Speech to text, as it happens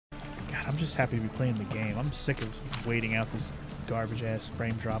I'm just happy to be playing the game. I'm sick of waiting out this garbage-ass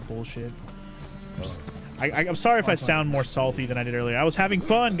frame drop bullshit. I'm sorry if I sound more salty than I did earlier. I was having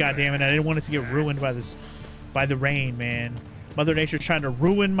fun, goddammit. I didn't want it to get ruined by the rain, man. Mother Nature's trying to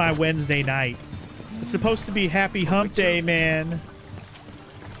ruin my Wednesday night. It's supposed to be Happy Hump Day, man.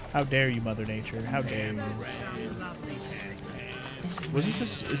 How dare you, Mother Nature? How dare you? Was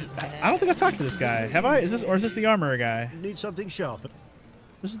this? I don't think I've talked to this guy. Have I? Is this the armorer guy? Need something sharp.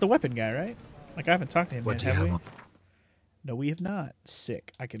 This is the weapon guy, right? Like, I haven't talked to him yet, have we? on? No, we have not.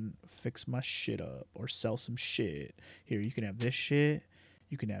 Sick. I can fix my shit up or sell some shit. Here, you can have this shit.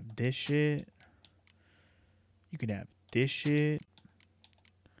 You can have this shit. You can have this shit.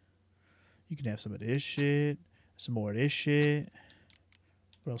 You can have some of this shit. Some more of this shit.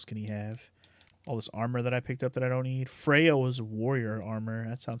 What else can he have? All this armor that I picked up that I don't need. Freya's warrior armor.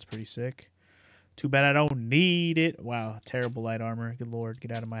 That sounds pretty sick. Too bad I don't need it. Wow, terrible light armor. Good lord,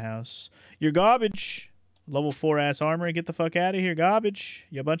 get out of my house. You're garbage. Level 4 ass armor. Get the fuck out of here, garbage.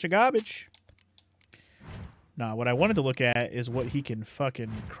 You bunch of garbage. Nah, what I wanted to look at is what he can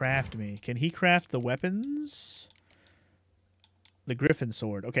fucking craft me. Can he craft the weapons? The Griffin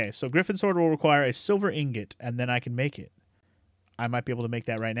Sword. Okay, so Griffin Sword will require a silver ingot, and then I can make it. I might be able to make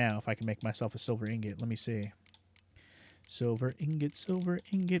that right now if I can make myself a silver ingot. Let me see. Silver ingot,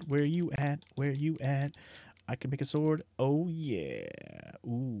 where you at? Where you at? I can make a sword. Oh, yeah.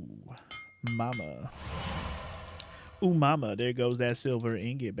 Ooh, mama. Ooh, mama, there goes that silver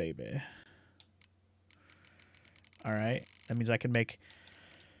ingot, baby. All right, that means I can make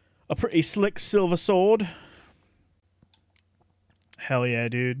a pretty slick silver sword. Hell yeah,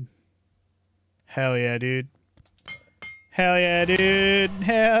 dude. Hell yeah, dude. Hell yeah, dude.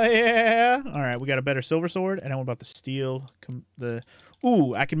 Hell yeah. All right, we got a better silver sword. And what about the steel?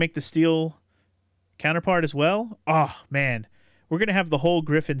 Ooh, I can make the steel counterpart as well. Oh, man. We're going to have the whole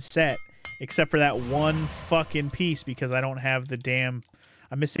Griffin set except for that one fucking piece because I don't have the damn...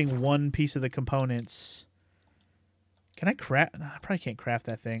 I'm missing one piece of the components. Can I craft? I probably can't craft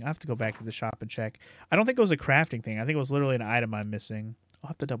that thing. I have to go back to the shop and check. I don't think it was a crafting thing. I think it was literally an item I'm missing. I'll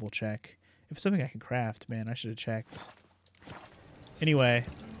have to double check. If it's something I can craft, man, I should have checked. Anyway,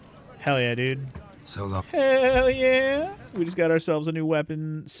 hell yeah, dude. So long. Hell yeah. We just got ourselves a new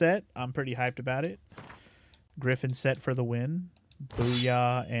weapon set. I'm pretty hyped about it. Griffin set for the win.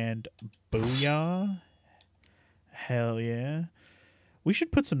 Booyah and booyah. Hell yeah. We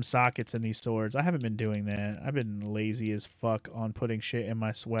should put some sockets in these swords. I haven't been doing that. I've been lazy as fuck on putting shit in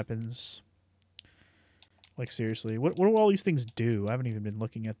my weapons. Like, seriously. What do all these things do? I haven't even been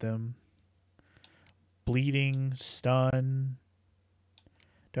looking at them. Bleeding, stun.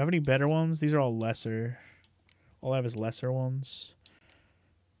 Do I have any better ones? These are all lesser. All I have is lesser ones.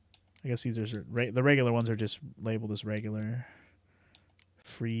 I guess these are... the regular ones are just labeled as regular.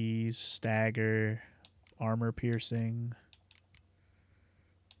 Freeze, stagger, armor piercing...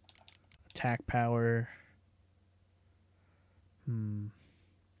 attack power. I'm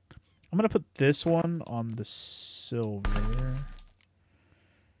going to put this one on the silver.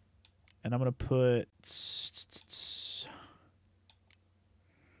 And I'm going to put...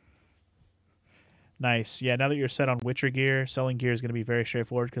 Nice. Yeah, now that you're set on Witcher gear, selling gear is going to be very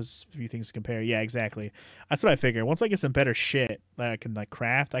straightforward because a few things to compare. Yeah, exactly. That's what I figure. Once I get some better shit that I can like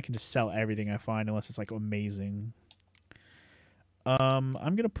craft, I can just sell everything I find unless it's like amazing. I'm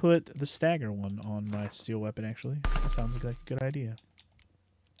going to put the stagger one on my steel weapon, actually. That sounds like a good idea.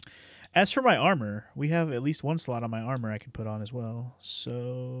 As for my armor, we have at least one slot on my armor I can put on as well.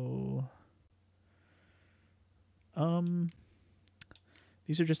 So...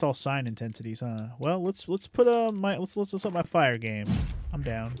 these are just all sign intensities, huh? Well, let's put let's up my fire game. I'm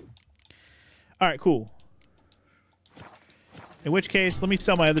down. All right, cool. In which case, let me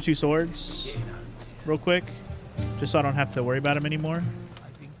sell my other two swords real quick, just so I don't have to worry about them anymore.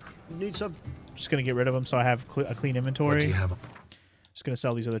 Need some. Just gonna get rid of them so I have a clean inventory. What do you have? Just gonna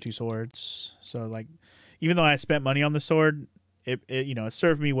sell these other two swords. So like, even though I spent money on the sword, it you know, it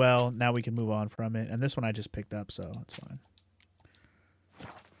served me well. Now we can move on from it. And this one I just picked up, so it's fine.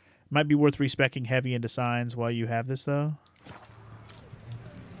 Might be worth respecking heavy into signs while you have this, though.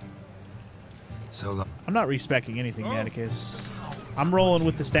 So I'm not respecking anything, Atticus. I'm rolling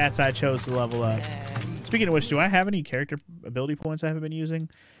with the stats I chose to level up. Speaking of which, do I have any character ability points I haven't been using?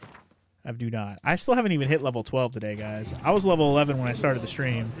 I do not. I still haven't even hit level 12 today, guys. I was level 11 when I started the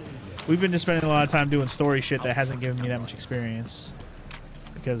stream. We've been just spending a lot of time doing story shit that hasn't given me that much experience.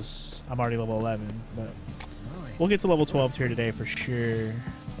 Because I'm already level 11. But we'll get to level 12 here today for sure.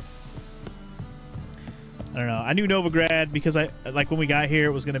 I don't know. I knew Novigrad because when we got here,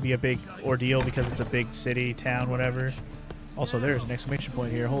 it was going to be a big ordeal because it's a big city, town, whatever. Also, there's an exclamation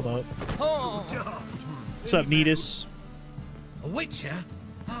point here. Hold up. Daft. What's up, Neatus? A witcher?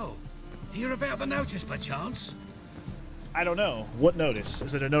 Oh, hear about the notice by chance? I don't know. What notice?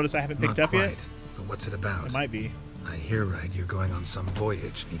 Is it a notice I haven't picked Not up quite, yet? but what's it about? It might be. I hear right, you're going on some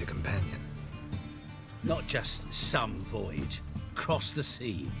voyage, need a companion. Not just some voyage. Cross the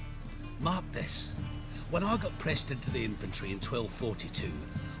sea. Mark this. When I got pressed into the infantry in 1242,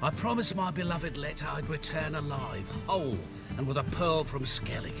 I promised my beloved Let I'd return alive, whole, and with a pearl from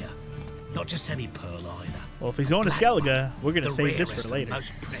Skellige. Not just any pearl either. Well, if he's going to Skellige, we're going to The save this rarest for later. and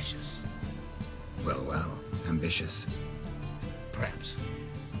most precious. Well, ambitious. Perhaps.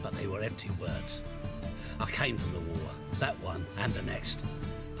 But they were empty words. I came from the war, that one and the next,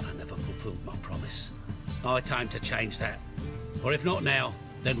 but I never fulfilled my promise. Time to change that. Or if not now,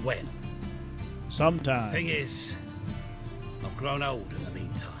 then when? Sometime. Thing is, I've grown old in the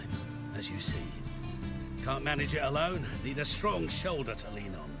meantime, as you see. Can't manage it alone, need a strong shoulder to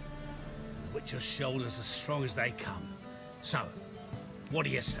lean on. The Witcher's shoulders as strong as they come. So, what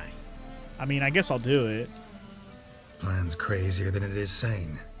do you say? I mean, I guess I'll do it. Plan's crazier than it is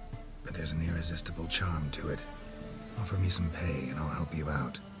sane, but there's an irresistible charm to it. Offer me some pay and I'll help you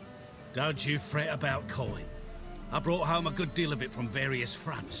out. Don't you fret about coin. I brought home a good deal of it from various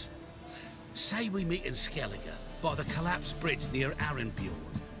fronts. Say we meet in Skellige, by the collapsed bridge near Arenbjorn.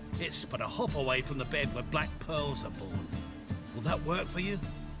 It's but a hop away from the bed where black pearls are born. Will that work for you?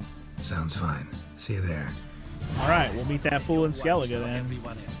 Sounds fine. See you there. All right, we'll meet that fool in Skellige then.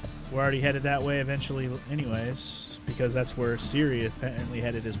 Everyone else. We're already headed that way eventually anyways, because that's where Syria is apparently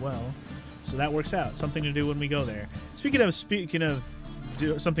headed as well. So that works out. Something to do when we go there. Speaking of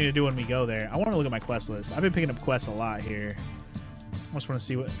something to do when we go there, I want to look at my quest list. I've been picking up quests a lot here. I just want to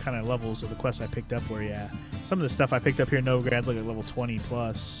see what kind of levels of the quests I picked up were. Yeah, some of the stuff I picked up here in Novigrad look at level 20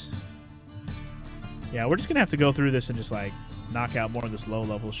 plus. Yeah, we're just gonna have to go through this and just like knock out more of this low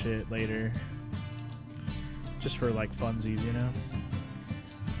level shit later, just for like funsies, you know.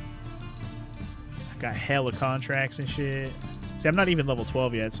 I got hella contracts and shit. See, I'm not even level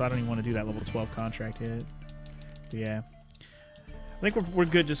 12 yet, so I don't even want to do that level 12 contract yet. But yeah, I think we're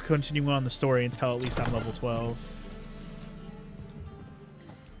good just continuing on the story until at least I'm level 12.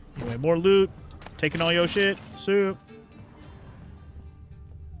 Anyway, more loot. Taking all your shit. Soup.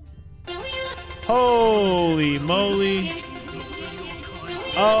 Holy moly.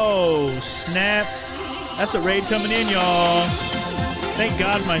 Oh, snap. That's a raid coming in, y'all. Thank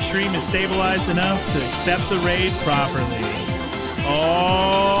God my stream is stabilized enough to accept the raid properly.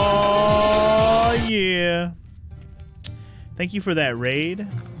 Oh, yeah. Thank you for that raid.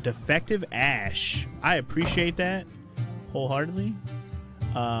 Defective Ash. I appreciate that wholeheartedly.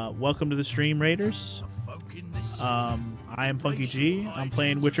 Welcome to the stream, Raiders. I am Punky G. I'm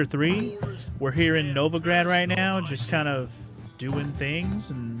playing Witcher 3. We're here in Novigrad right now, just kind of doing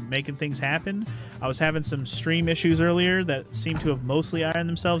things and making things happen. I was having some stream issues earlier that seem to have mostly ironed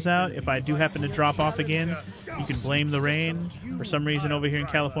themselves out. If I do happen to drop off again, you can blame the rain. For some reason over here in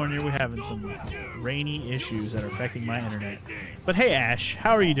California, we're having some rainy issues that are affecting my internet. But hey, Ash,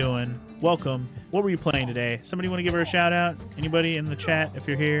 how are you doing? Welcome. What were you playing today? Somebody want to give her a shout out? Anybody in the chat if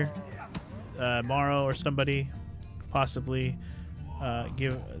you're here? Morrow or somebody possibly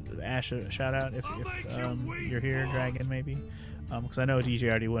give Ash a shout out if you're here. Dragon maybe, because I know DJ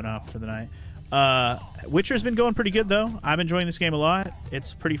already went off for the night. Witcher's been going pretty good though. I'm enjoying this game a lot.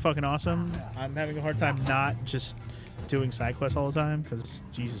 It's pretty fucking awesome. I'm having a hard time not just doing side quests all the time because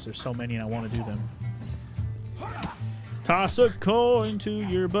Jesus, there's so many and I want to do them. Toss a coin to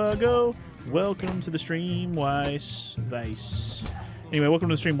your buggo. Welcome to the stream, Weiss Vice. Anyway, welcome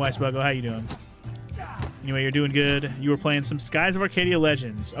to the stream, Weiss Buggo. How you doing? Anyway, you're doing good. You were playing some Skies of Arcadia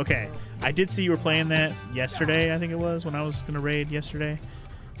Legends. Okay, I did see you were playing that yesterday, I think it was, when I was going to raid yesterday.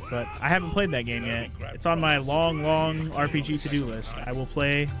 But I haven't played that game yet. It's on my long, long RPG to-do list. I will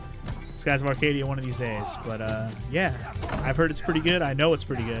play Skies of Arcadia one of these days. But, yeah, I've heard it's pretty good. I know it's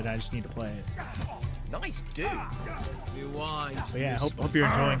pretty good. I just need to play it. Nice dude. So, yeah, hope you're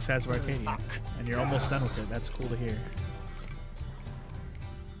enjoying Skies of Arcadia. And you're almost done with it. That's cool to hear.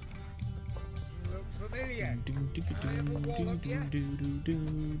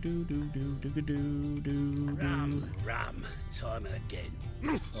 Ram, time and again.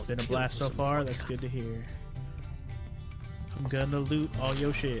 It's been a blast so far. That's good to hear. I'm gonna loot all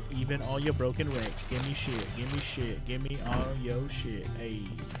your shit, even all your broken wrecks. Give me shit, give me shit, give me all your shit. Hey.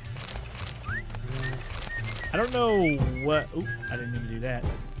 I don't know what. Oop, I didn't mean to do that.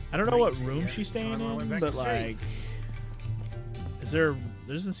 I don't know what room she's staying in, but like, is there?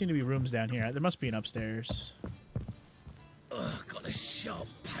 There doesn't seem to be rooms down here. There must be an upstairs. Ugh, got a sharp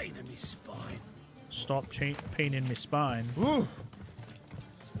pain in my spine. Stop paining my spine. Ooh.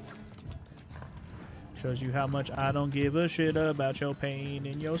 Shows you how much I don't give a shit about your pain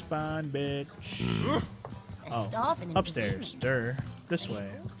in your spine, bitch. Oh, upstairs. Durr. This way.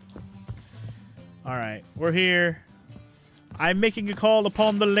 Alright, we're here. I'm making a call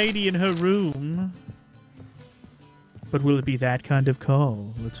upon the lady in her room. But will it be that kind of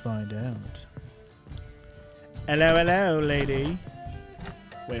call? Let's find out. Hello, hello, lady.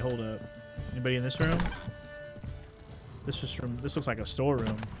 Wait, hold up. Anybody in this room? This looks like a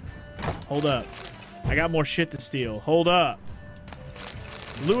storeroom. Hold up. I got more shit to steal. Hold up.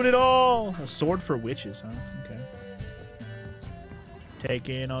 Loot it all. A sword for witches, huh? Okay. Take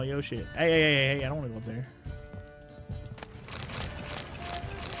in all your shit. Hey, I don't want to go up there.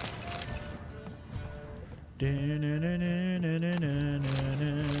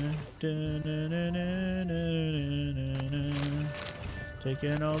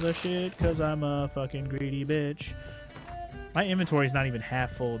 Taking all the shit because I'm a fucking greedy bitch. My inventory's not even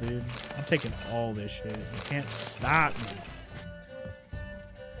half full, dude. I'm taking all this shit. You can't stop me.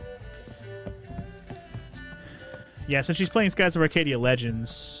 Yeah, since she's playing Skies of Arcadia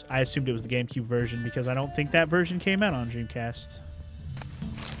Legends, I assumed it was the GameCube version because I don't think that version came out on Dreamcast.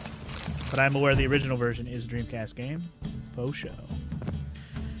 But I'm aware the original version is a Dreamcast game. Faux show.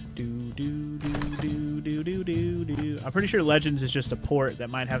 I'm pretty sure Legends is just a port that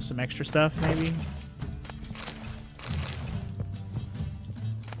might have some extra stuff, maybe.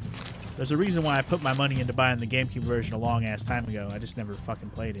 There's a reason why I put my money into buying the GameCube version a long-ass time ago. I just never fucking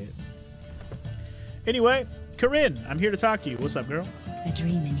played it. Anyway, Corinne, I'm here to talk to you. What's up, girl? A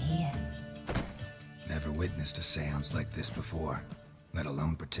dream in here. Never witnessed a seance like this before, let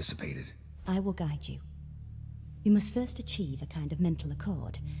alone participated. I will guide you. You must first achieve a kind of mental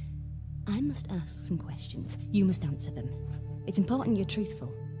accord. I must ask some questions. You must answer them. It's important you're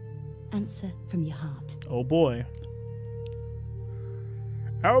truthful. Answer from your heart. Oh boy.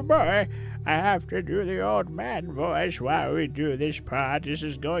 Oh boy, I have to do the old man voice while we do this part. This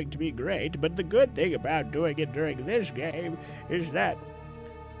is going to be great, but the good thing about doing it during this game is that...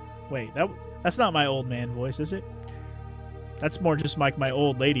 Wait, that's not my old man voice, is it? That's more just like my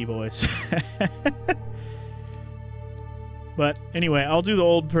old lady voice. But anyway, I'll do the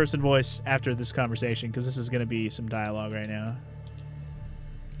old person voice after this conversation, because this is going to be some dialogue right now.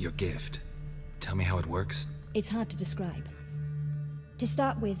 Your gift. Tell me how it works. It's hard to describe. To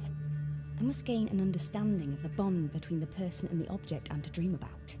start with, I must gain an understanding of the bond between the person and the object I'm to dream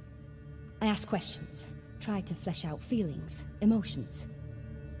about. I ask questions, try to flesh out feelings, emotions.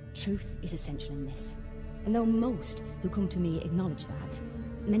 Truth is essential in this, and though most who come to me acknowledge that,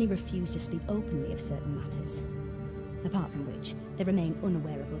 many refuse to speak openly of certain matters. Apart from which, they remain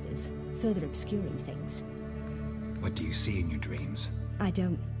unaware of others, further obscuring things. What do you see in your dreams? I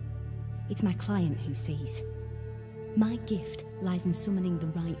don't. It's my client who sees. My gift lies in summoning the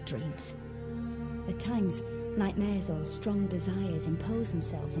right dreams. At times, nightmares or strong desires impose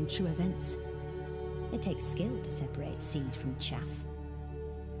themselves on true events. It takes skill to separate seed from chaff.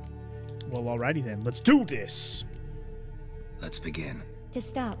 Well, alrighty then. Let's do this! Let's begin. To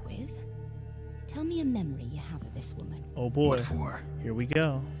start with, tell me a memory you have of this woman. Oh boy. What for? Here we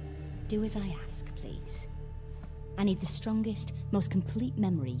go. Do as I ask, please. I need the strongest, most complete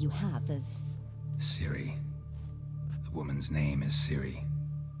memory you have of... Ciri. The woman's name is Ciri.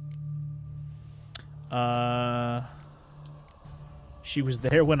 She was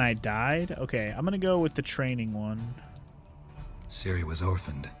there when I died? Okay, I'm gonna go with the training one. Ciri was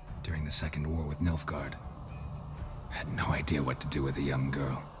orphaned during the Second War with Nilfgaard. Had no idea what to do with a young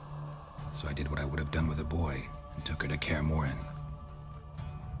girl. So I did what I would have done with a boy and took her to Kaer Morhen.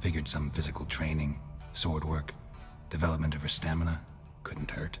 Figured some physical training, sword work, development of her stamina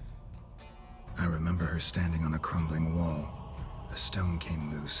couldn't hurt. I remember her standing on a crumbling wall. A stone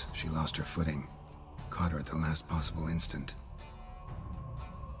came loose, she lost her footing. Caught her at the last possible instant.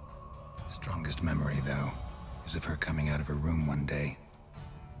 Strongest memory, though, is of her coming out of her room one day,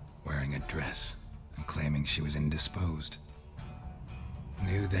 wearing a dress and claiming she was indisposed.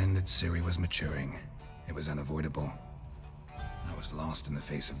 Knew then that Ciri was maturing. It was unavoidable. I was lost in the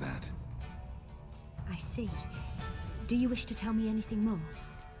face of that. I see. Do you wish to tell me anything more?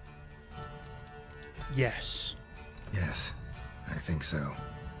 Yes. Yes, I think so.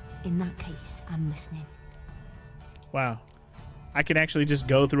 In that case, I'm listening. Wow. I can actually just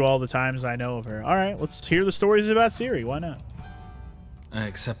go through all the times I know of her. Alright, let's hear the stories about Ciri. Why not? I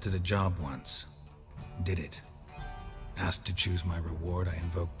accepted a job once. Did it. Asked to choose my reward, I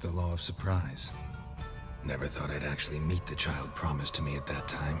invoked the law of surprise. Never thought I'd actually meet the child promised to me at that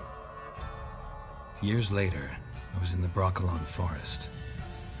time. Years later, I was in the Broccolon forest.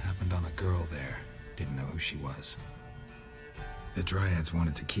 Happened on a girl there. didn't know who she was. The Dryads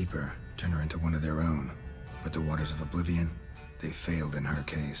wanted to keep her, turn her into one of their own, but the Waters of Oblivion, they failed in her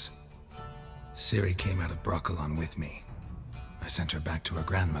case. Ciri came out of Broccolon with me. I sent her back to her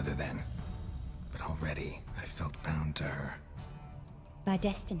grandmother then, but already I felt bound to her. By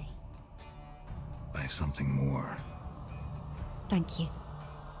destiny. By something more. Thank you.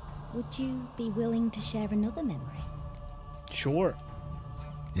 Would you be willing to share another memory? Sure.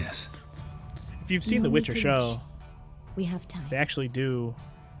 Yes. If you've seen No the need Witcher to show, rush. We have time. they actually do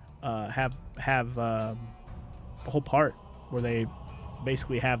have a whole part where they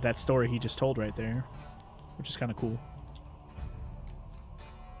basically have that story he just told right there, which is kind of cool.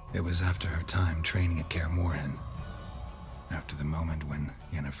 It was after her time training at Kaer Morhen, after the moment when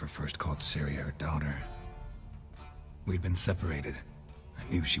Yennefer first called Ciri her daughter. We'd been separated.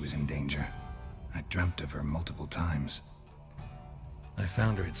 I knew she was in danger. I dreamt of her multiple times. I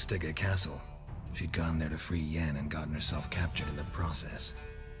found her at Stygge Castle. She'd gone there to free Yen and gotten herself captured in the process.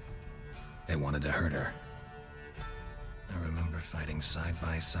 They wanted to hurt her. I remember fighting side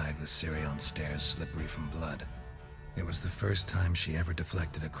by side with Ciri on stairs slippery from blood. It was the first time she ever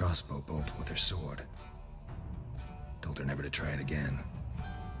deflected a crossbow bolt with her sword. Told her never to try it again.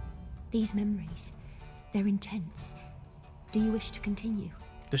 These memories, they're intense. Do you wish to continue?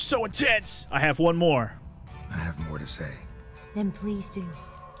 They're so intense! I have one more. I have more to say. Then please do.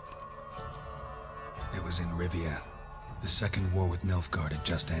 It was in Rivia. The second war with Nilfgaard had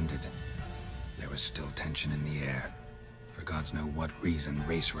just ended. There was still tension in the air. For gods know what reason,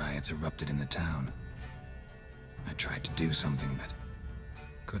 race riots erupted in the town. I tried to do something, but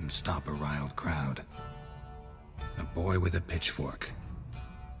couldn't stop a riled crowd. A boy with a pitchfork.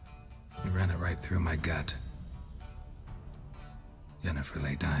 He ran it right through my gut. Yennefer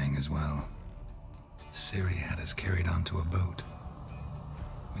lay dying as well. Ciri had us carried onto a boat.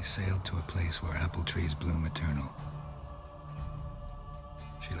 We sailed to a place where apple trees bloom eternal.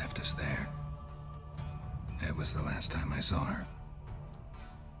 She left us there. It was the last time I saw her.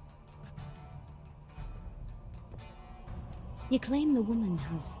 You claim the woman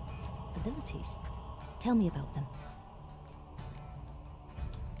has abilities. Tell me about them.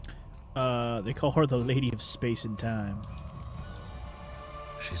 They call her the Lady of Space and Time.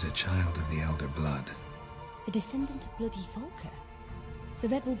 She's a child of the Elder Blood. A descendant of bloody Volker. The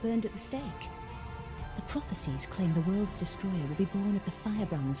rebel burned at the stake. The prophecies claim the world's destroyer will be born of the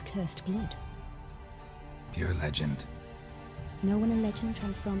firebrand's cursed blood. Pure legend. Know when a legend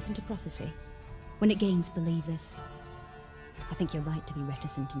transforms into prophecy? When it gains believers. I think you're right to be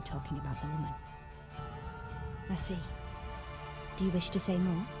reticent in talking about the woman. I see. Do you wish to say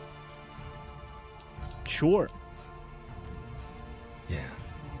more? Sure. Yeah,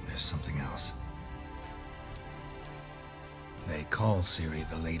 there's something else. They call Ciri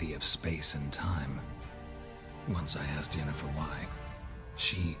the Lady of Space and Time. Once I asked Yennefer why.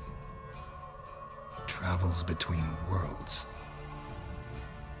 She travels between worlds.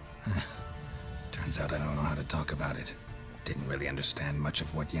 Turns out I don't know how to talk about it. Didn't really understand much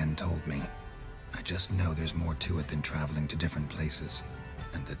of what Yen told me. I just know there's more to it than traveling to different places,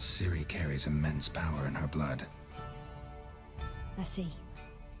 and that Ciri carries immense power in her blood. I see.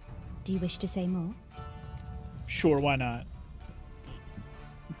 Do you wish to say more? Sure, why not?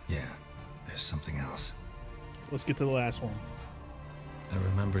 Yeah, there's something else. Let's get to the last one. I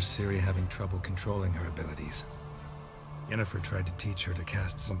remember Ciri having trouble controlling her abilities. Yennefer tried to teach her to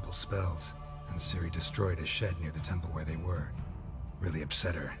cast simple spells, and Ciri destroyed a shed near the temple where they were. Really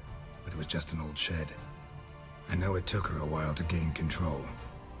upset her, but it was just an old shed. I know it took her a while to gain control,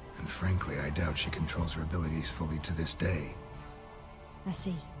 and frankly, I doubt she controls her abilities fully to this day. I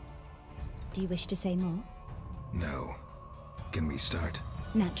see. Do you wish to say more? No. Can we start?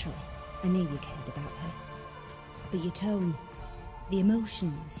 Naturally. I knew you cared about her. But your tone, the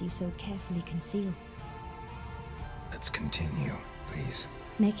emotions you so carefully conceal. Let's continue, please.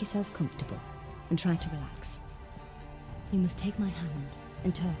 Make yourself comfortable and try to relax. You must take my hand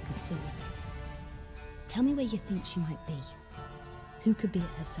and talk of Ciri. Tell me where you think she might be. Who could be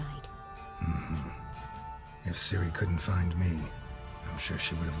at her side? If Ciri couldn't find me, I'm sure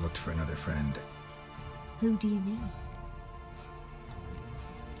she would have looked for another friend. Who do you mean?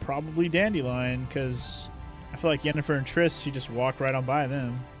 Probably Dandelion, because I feel like Yennefer and Triss, she just walked right on by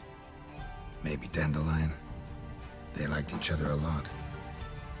them. Maybe Dandelion. They liked each other a lot.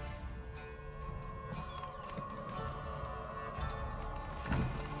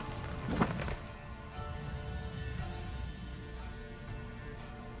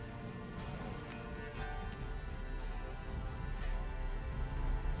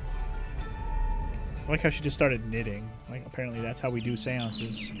 like how she just started knitting. Like, apparently that's how we do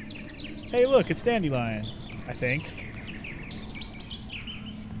seances. Hey, look, it's Dandelion, I think.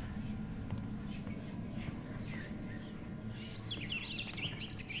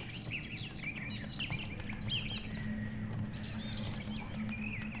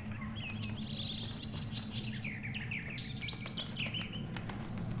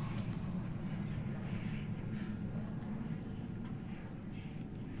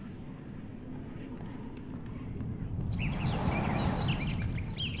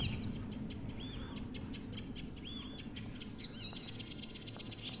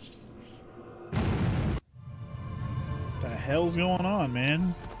 What the hell's going on,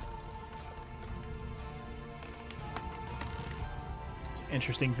 man?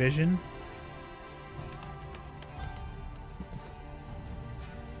 Interesting vision.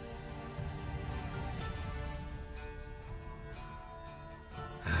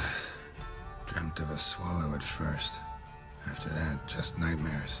 Dreamt of a swallow at first. After that, just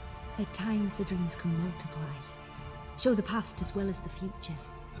nightmares. At times, the dreams can multiply, show the past as well as the future.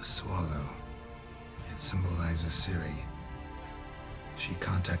 The swallow. It symbolizes Ciri. She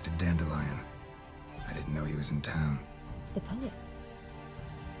contacted Dandelion. I didn't know he was in town. The poet.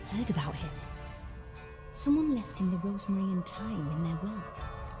 Heard about him. Someone left him the rosemary and thyme in their will.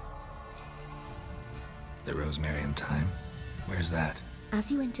 The Rosemary and Thyme? Where's that?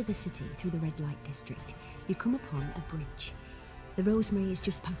 As you enter the city through the red light district, you come upon a bridge. The rosemary is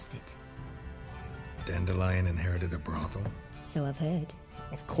just past it. Dandelion inherited a brothel? So I've heard.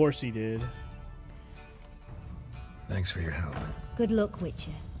 Of course he did. Thanks for your help. Good luck,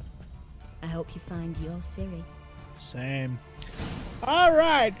 Witcher. I hope you find your Ciri. Same. All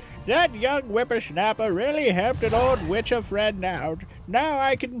right, that young whippersnapper really helped an old Witcher friend out. Now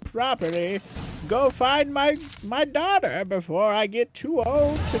I can properly go find my daughter before I get too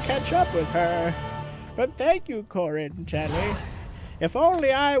old to catch up with her. But thank you, Corin and Telly. If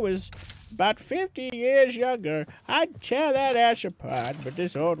only I was about 50 years younger, I'd tear that ass apart. But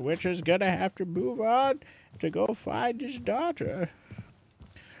this old Witcher's gonna have to move on to go find his daughter.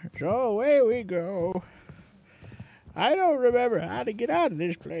 So away we go. I don't remember how to get out of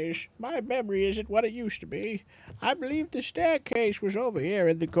this place. My memory isn't what it used to be. I believe the staircase was over here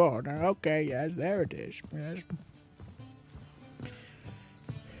in the corner. Okay, yes, there it is. Yes.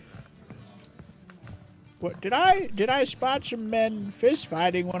 What did I spot some men fist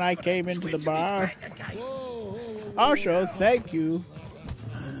fighting when I came into the bar? Also, thank you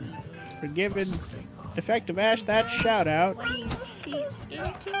for giving Defective Ash that shout out. When you speak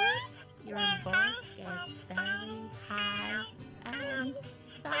into it, your voice gets very high and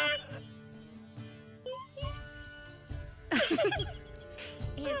stop.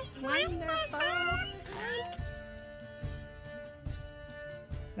 It's wonderful.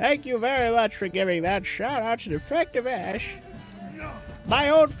 Thank you very much for giving that shout out to Defective Ash. My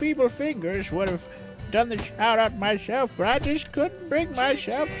own feeble fingers would have done the shout out myself, but I just couldn't bring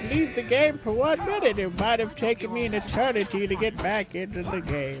myself to leave the game for 1 minute. It might have taken me an eternity to get back into the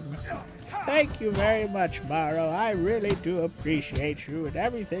game. Thank you very much, Morrow. I really do appreciate you and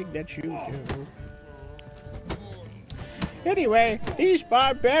everything that you do. Anyway, these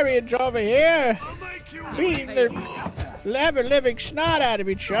barbarians over here beating the ever-living snot out of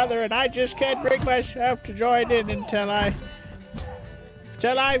each other, and I just can't bring myself to join in until I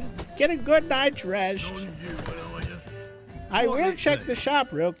get a good night's rest. I will check the shop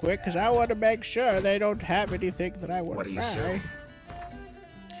real quick because I want to make sure they don't have anything that I want What to are you buy. selling?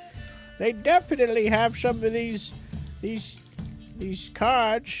 They definitely have some of these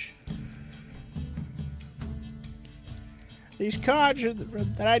cards. These cards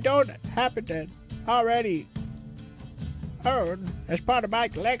that I don't happen to already own as part of my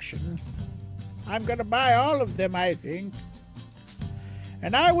collection. I'm gonna buy all of them, I think.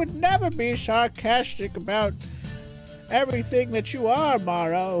 And I would never be sarcastic about everything that you are,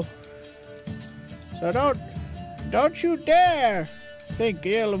 Morrow. So don't you dare think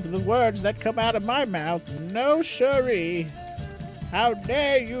ill of the words that come out of my mouth. No, sirree. How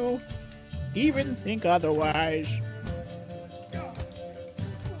dare you even think otherwise?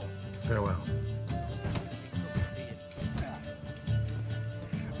 Farewell.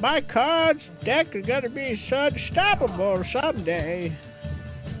 My cards deck are gonna be unstoppable someday.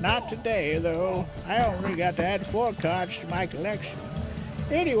 Not today, though. I only got to add 4 cards to my collection.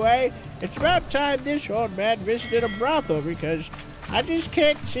 Anyway, it's about time this old man visited a brothel because I just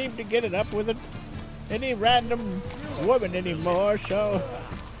can't seem to get it up with any random woman anymore, so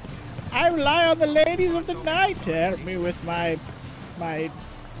I rely on the ladies of the night to help me with my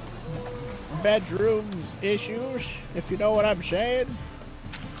bedroom issues, if you know what I'm saying.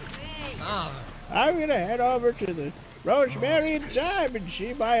 I'm gonna head over to the Rosemary and Thyme and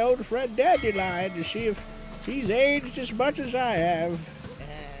see my old friend Dandelion to see if he's aged as much as I have.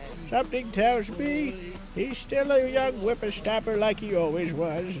 Something tells me he's still a young whippersnapper like he always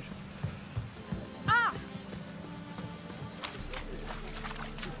was.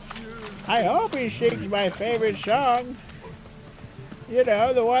 I hope he sings my favorite song. You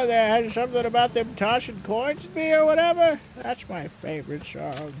know, the one that has something about them tossing coins at me or whatever. That's my favorite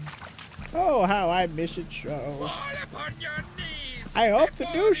song. Oh, how I miss it so. Fall upon your knees. I hope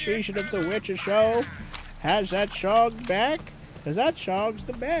the new season of The Witcher show has that song back, because that song's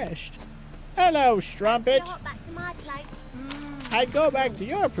the best. Hello, Strumpet. Back to my place. I'd go back to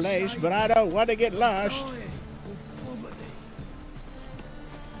your place, but I don't want to get lost.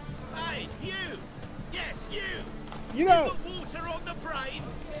 Hey, you! Yes, you! You know, Put water on the brain!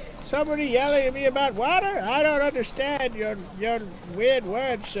 somebody yelling at me about water? I don't understand your weird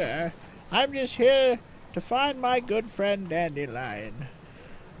words, sir. I'm just here to find my good friend Dandelion.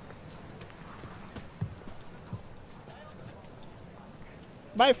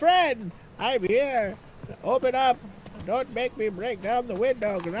 My friend, I'm here. Open up. Don't make me break down the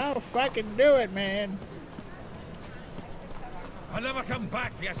window, because I'll fucking do it, man. I'll never come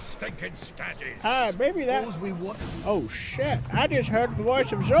back, you stinking scadges! Maybe that... All's we want. Oh, shit. I just heard the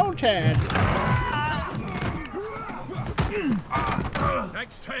voice of Zoltan.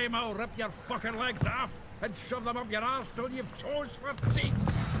 Next time I'll rip your fucking legs off and shove them up your arse till you've toes for teeth!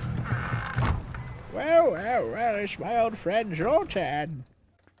 Well, it's my old friend Zoltan.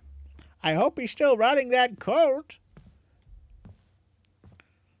 I hope he's still running that cult.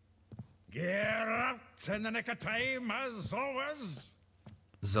 Geralt, in the nick of time, as always.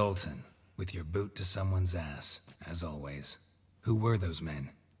 Zoltan, with your boot to someone's ass, as always. Who were those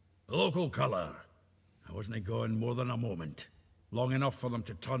men? Local colour. I wasn't gone more than a moment. Long enough for them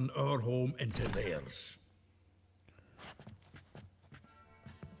to turn our home into theirs.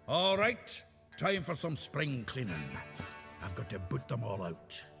 All right, time for some spring cleaning. I've got to boot them all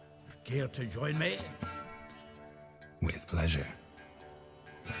out. Care to join me? With pleasure.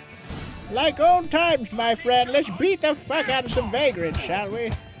 Like old times, my friend. Let's beat the fuck out of some vagrants, shall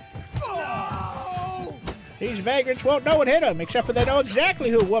we? These vagrants won't know what hit them, except for they know exactly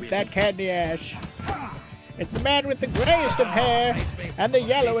who whooped that candy ass. It's the man with the grayest of hair and the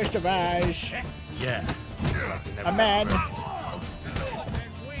yellowest of eyes. Yeah. A man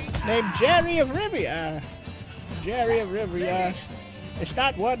named Jerry of Rivia. Jerry of Rivia. It's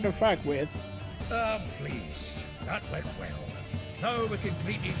not one to fuck with. I'm pleased. That went well. Now we can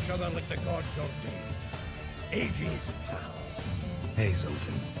greet each other like the gods ordained. Ages, pal. Hey,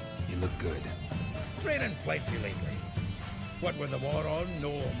 Zoltan. You look good. Training plenty lately. What with the war on,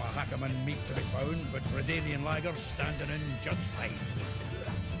 no Mahakaman meat to be found, but Redanian lagers standing in just fine.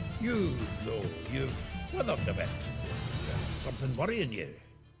 You, though, you've withered a bit. Something worrying you?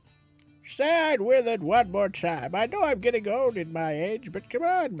 Say I'd withered one more time. I know I'm getting old in my age, but come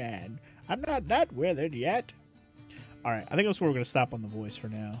on, man. I'm not that withered yet. Alright, I think that's where we're going to stop on the voice for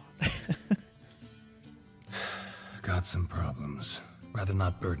now. Got some problems. Rather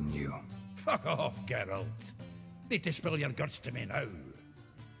not burden you. Fuck off, Geralt. Need to spill your guts to me now.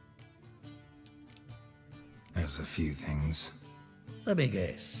 There's a few things. Let me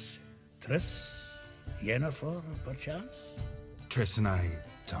guess. Triss? Yennefer, perchance? Triss and I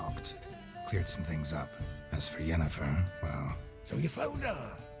talked. Cleared some things up. As for Yennefer, well... So you found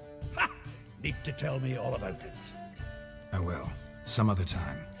her? Ha! Need to tell me all about it. I will. Some other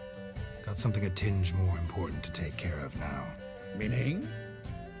time. Got something a tinge more important to take care of now. Meaning?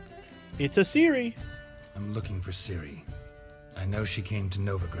 It's a Ciri. I'm looking for Ciri. I know she came to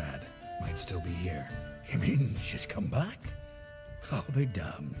Novigrad. Might still be here. You mean she's come back? I'll be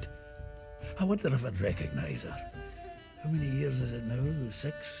damned. I wonder if I'd recognize her. How many years is it now?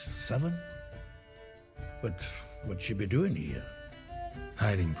 6? 7? But what'd she be doing here?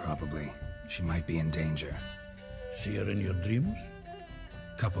 Hiding, probably. She might be in danger. See her in your dreams?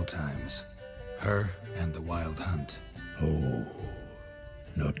 Couple times. Her and the Wild Hunt. Oh,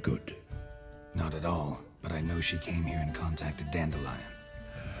 not good. Not at all, but I know she came here and contacted Dandelion.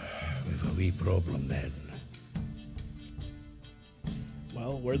 We've a wee problem then.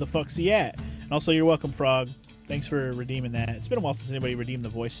 Well, where the fuck's he at? And also, you're welcome, Frog. Thanks for redeeming that. It's been a while since anybody redeemed the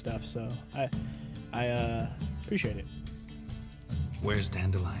voice stuff, so I appreciate it. Where's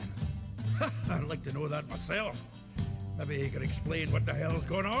Dandelion? I'd like to know that myself. Maybe he could explain what the hell's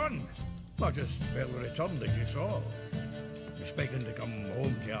going on. Not just barely returned as you saw. You expecting to come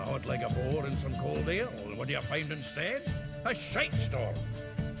home to a hot like a boar in some cold ale? What do you find instead? A shite storm.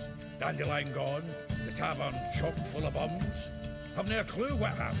 Dandelion gone, the tavern chock full of bums. Haven't a clue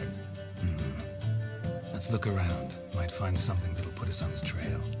what happened. Let's look around. Might find something that'll put us on his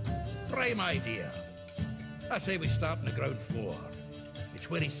trail. Prime idea. I say we start on the ground floor. It's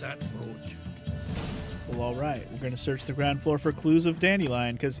where he sat and wrote. Well, all right. We're going to search the ground floor for clues of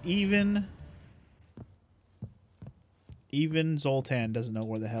Dandelion, because even Zoltan doesn't know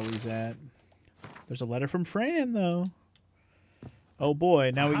where the hell he's at. There's a letter from Fran, though. Oh,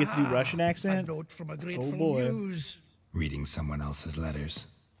 boy. Now we get to do Russian accent. A note from a grateful Oh, boy. muse. Reading someone else's letters.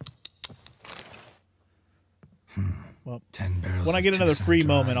 Well, 10 barrels when I of get another Tucson free Dry,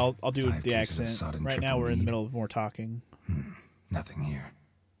 moment, I'll do 5 the cases of accent. sodden Right now, triple we're in the mead. middle of more talking. Nothing here.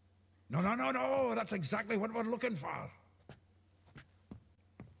 No. That's exactly what we're looking for.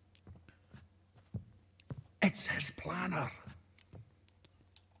 It's his planner.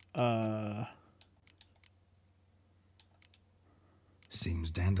 Seems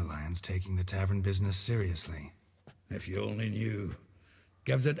Dandelion's taking the tavern business seriously. If you only knew.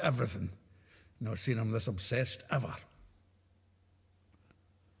 Gives it everything. Not seen him this obsessed ever.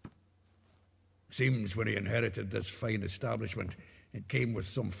 Seems when he inherited this fine establishment, it came with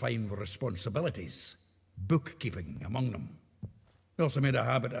some fine responsibilities. Bookkeeping among them. He also made a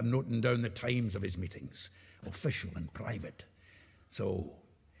habit of noting down the times of his meetings, official and private. So,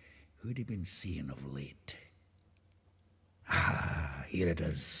 who'd he been seeing of late? Ah, here it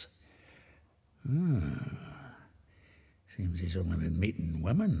is. Seems he's only been meeting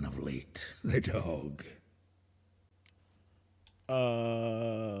women of late. The dog.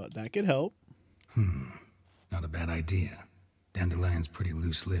 That could help. Not a bad idea. Dandelion's pretty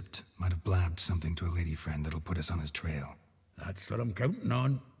loose-lipped. Might have blabbed something to a lady friend that'll put us on his trail. That's what I'm counting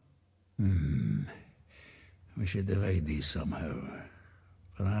on. We should divide these somehow.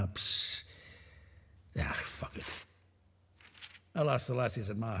 Perhaps... Ah, fuck it. I'll ask the lassies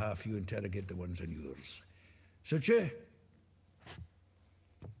in my half, you interrogate the ones in yours. Such a...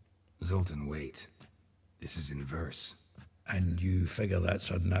 Zoltan, wait. This is in verse. And you figure that's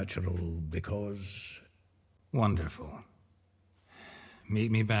unnatural because... Wonderful.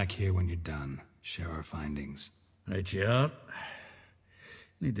 Meet me back here when you're done. Share our findings. Right you are.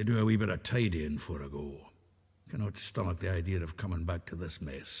 Need to do a wee bit of tidying before I go. Cannot stomach the idea of coming back to this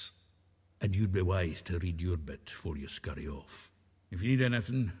mess. And you'd be wise to read your bit before you scurry off. If you need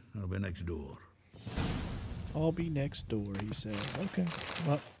anything, I'll be next door. I'll be next door, he says. Okay.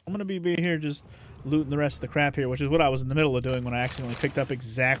 Well, I'm going to be here just looting the rest of the crap here, which is what I was in the middle of doing when I accidentally picked up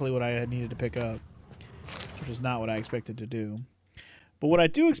exactly what I had needed to pick up, which is not what I expected to do. But what I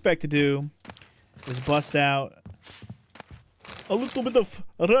do expect to do is bust out a little bit of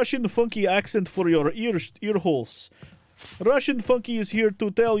Russian funky accent for your ear holes. Russian Funky is here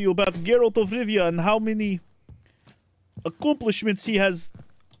to tell you about Geralt of Rivia and how many accomplishments he has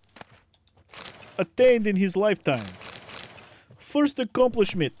attained in his lifetime. First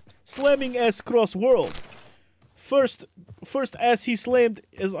accomplishment, slamming ass cross world. First ass he slammed,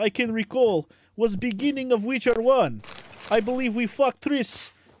 as I can recall, was beginning of Witcher 1. I believe we fucked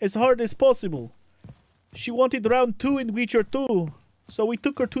Triss as hard as possible. She wanted round 2 in Witcher 2, so we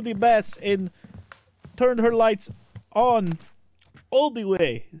took her to the baths and turned her lights on all the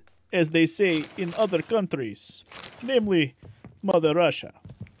way, as they say in other countries, namely Mother Russia.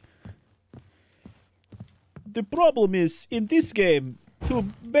 The problem is, in this game, to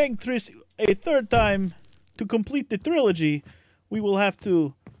bang Triss a third time to complete the trilogy, we will have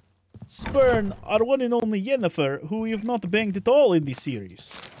to spurn our one and only Yennefer, who we have not banged at all in the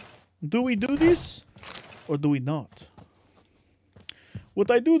series. Do we do this, or do we not? What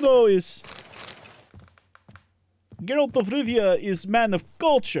I do know is Geralt of Rivia is man of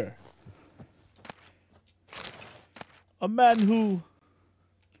culture. A man who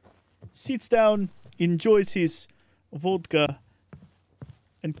sits down, enjoys his vodka,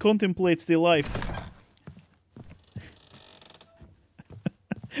 and contemplates the life.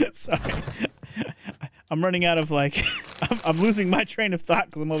 Sorry. I'm running out of, like... I'm losing my train of thought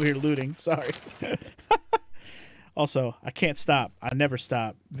because I'm over here looting. Sorry. Also, I can't stop. I never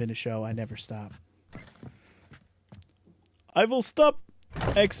stop, Vinishow. I never stop. I will stop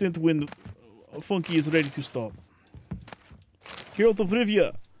accent when Funky is ready to stop. Geralt of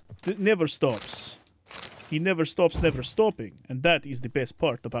Rivia never stops. He never stops, never stopping. And that is the best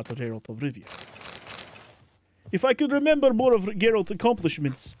part about the Geralt of Rivia. If I could remember more of Geralt's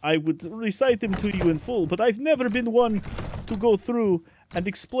accomplishments, I would recite them to you in full, but I've never been one to go through and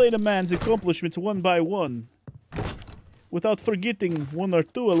explain a man's accomplishments one by one, without forgetting one or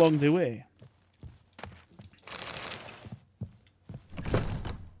two along the way.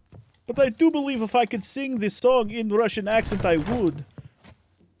 But I do believe if I could sing this song in Russian accent, I would.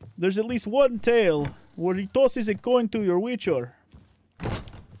 There's at least one tale where he tosses a coin to your Witcher.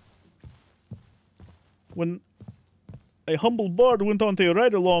 when a humble bard went on to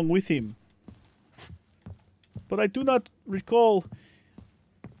ride along with him. But I do not recall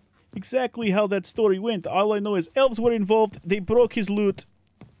exactly how that story went. All I know is elves were involved, they broke his lute,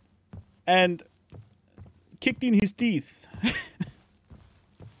 and kicked in his teeth.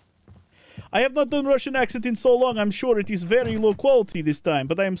 I have not done Russian accent in so long, I'm sure it is very low quality this time,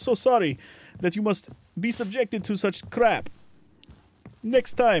 but I am so sorry that you must be subjected to such crap.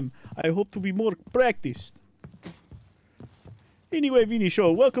 Next time, I hope to be more practiced. Anyway, Vinny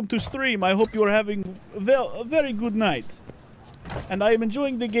Show, welcome to stream. I hope you are having a very good night. And I am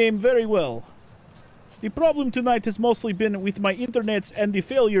enjoying the game very well. The problem tonight has mostly been with my internets and the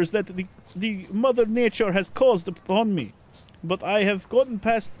failures that the Mother Nature has caused upon me. But I have gotten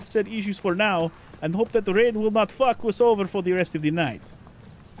past said issues for now, and hope that the rain will not fuck us over for the rest of the night.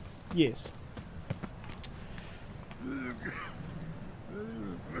 Yes.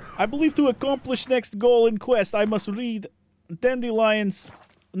 I believe to accomplish next goal in quest, I must read Dandelion's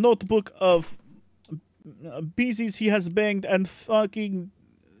notebook of beezies he has banged and fucking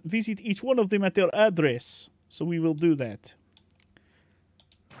visit each one of them at their address. So we will do that.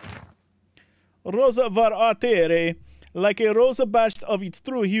 Rosa var atere, like a rosa bashed of its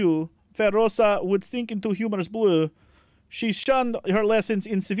true hue, fair Rosa would stink into humorous blue. She shunned her lessons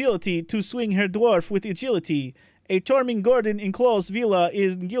in civility to swing her dwarf with agility. A charming garden enclosed villa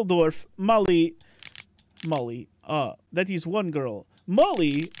in Gildorf. Molly, that is one girl.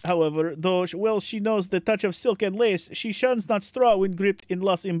 Molly, however, though well she knows the touch of silk and lace, she shuns not straw when gripped in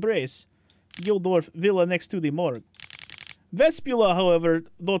love's embrace. Gildorf villa next to the morgue. Vespula, however,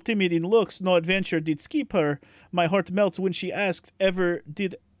 though timid in looks, no adventure did skip her. My heart melts when she asked, ever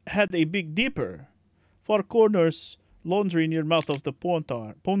had a big dipper? Four corners, laundry near mouth of the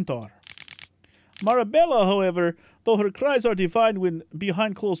Pontar. Marabella, however, though her cries are divine when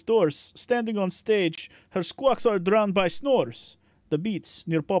behind closed doors, standing on stage, her squawks are drowned by snores. The beats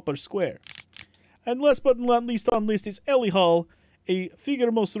near Popper Square. And last but not least on list is Ellie Hall, a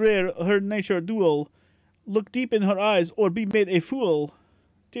figure most rare, her nature dual. Look deep in her eyes or be made a fool.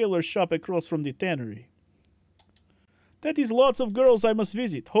 Tailor's shop across from the tannery. That is lots of girls I must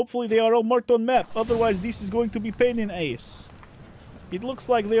visit. Hopefully they are all marked on map, otherwise this is going to be pain in ass. It looks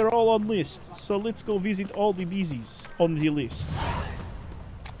like they are all on list, so let's go visit all the beezies on the list.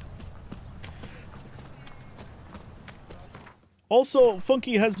 Also,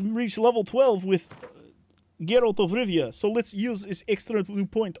 Funky has reached level 12 with Geralt of Rivia, so let's use this extra blue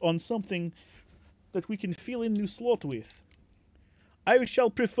point on something that we can fill in new slot with. I shall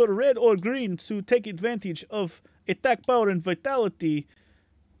prefer red or green to take advantage of attack power and vitality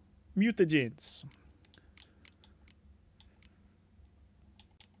mutagens.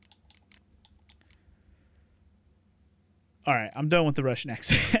 Alright, I'm done with the Russian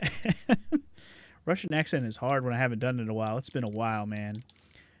accent. Russian accent is hard when I haven't done it in a while. It's been a while, man.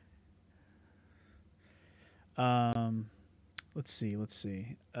 Let's see.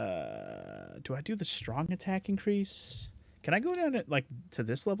 Do I do the strong attack increase? Can I go down to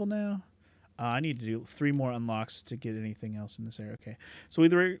this level now? I need to do 3 more unlocks to get anything else in this area. Okay. So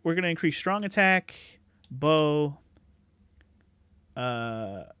either we're going to increase strong attack, bow.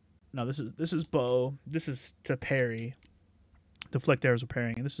 No, this is bow. This is to parry. Deflect arrows with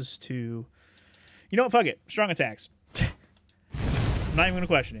parrying. And this is to... You know what? Fuck it. Strong attacks. I'm not even going to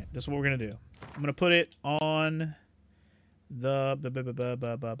question it. This is what we're going to do. I'm going to put it on the... I'm going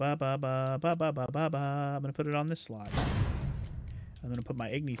to put it on this slot. I'm going to put my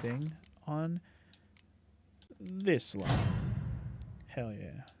Igni thing on this slot. Hell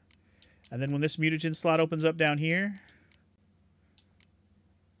yeah. And then when this mutagen slot opens up down here,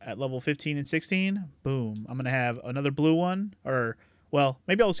 at level 15 and 16, boom. I'm going to have another blue one, or, well,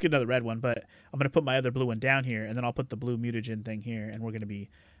 maybe I'll just get another red one, but I'm going to put my other blue one down here, and then I'll put the blue mutagen thing here, and we're going to be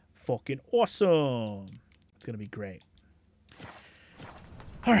fucking awesome. It's going to be great.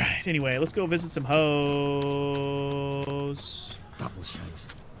 All right, anyway, let's go visit some hoes. Double shaves.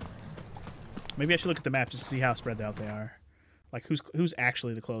 Maybe I should look at the map just to see how spread out they are. Like, who's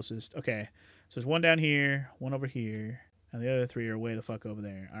actually the closest. Okay, so there's one down here, one over here, and the other 3 are way the fuck over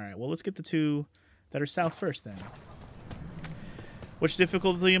there. All right, well, let's get the 2 that are south first then. Which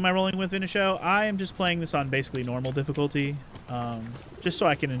difficulty am I rolling with in a show? I am just playing this on basically normal difficulty, just so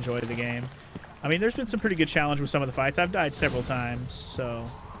I can enjoy the game. I mean, there's been some pretty good challenge with some of the fights. I've died several times, so,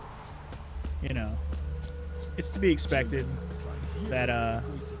 you know, it's to be expected that,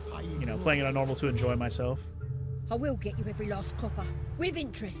 you know, playing it on normal to enjoy myself. I will get you every last copper, with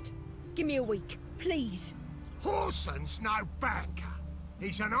interest. Give me a week, please. Horson's no banker.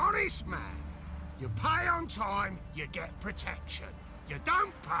 He's an honest man. You pay on time, you get protection. You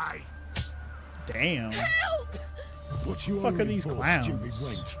don't pay, Damn. Help! What you Fuck are hoping these for, clowns? stupid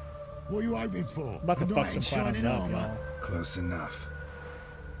wench? What are you hoping for? I'm about to A fuck knight some in clowns shining up, armour? y'all. Close enough.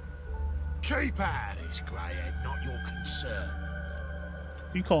 Keep out of this, greyhead, not your concern.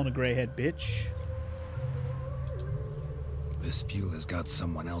 You calling a grey head bitch? Vespula's got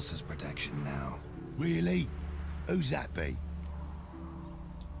someone else's protection now. Really? Who's that be?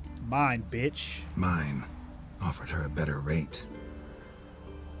 Mine, bitch. Mine offered her a better rate.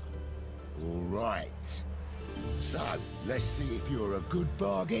 All right. So, let's see if you're a good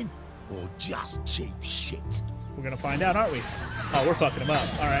bargain or just cheap shit. We're gonna find out, aren't we? Oh, we're fucking him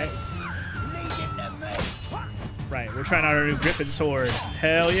up. All right. Leave it to me. Right, we're trying out our new Griffin sword.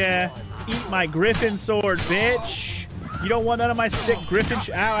 Hell yeah. Eat my Griffin sword, bitch. You don't want none of my sick Griffin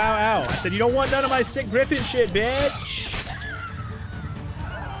shit. Ow, ow, ow. I said you don't want none of my sick Griffin shit, bitch.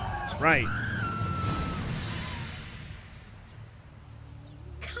 Right.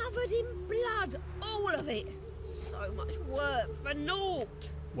 Covered in blood, all of it. So much work for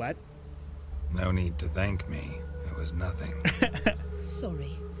naught. What? No need to thank me. It was nothing.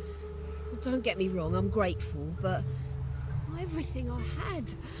 Sorry. Don't get me wrong, I'm grateful, but everything I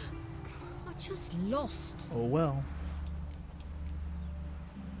had, I just lost. Oh, well.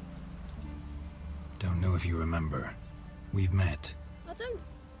 Don't know if you remember. We've met. I don't...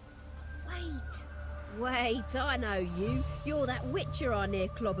 Wait, I know you. You're that witcher I near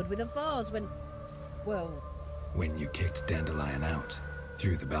clobbered with a vase when... Well... When you kicked Dandelion out.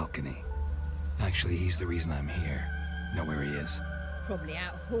 Through the balcony. Actually, he's the reason I'm here. Know where he is. Probably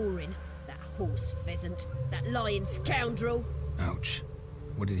out whoring. That horse pheasant. That lying scoundrel. Ouch.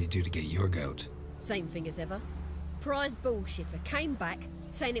 What did he do to get your goat? Same thing as ever. Prize bullshitter came back,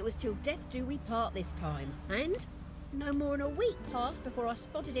 saying it was till death do we part this time. And no more than a week passed before I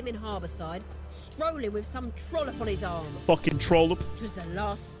spotted him in Harbourside, strolling with some trollop on his arm. Fucking trollop. It was the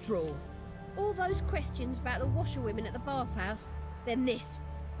last straw. All those questions about the washerwomen at the bathhouse, then this.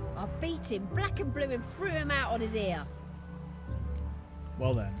 I beat him black and blue and threw him out on his ear.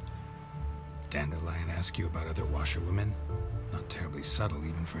 Well then. Dandelion ask you about other washerwomen? Not terribly subtle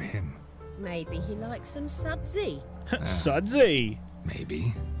even for him. Maybe he likes some sudsy. Sudsy.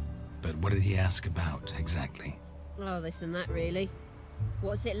 Maybe. But what did he ask about, exactly? Oh, this and that, really.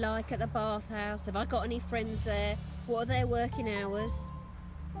 What's it like at the bathhouse? Have I got any friends there? What are their working hours?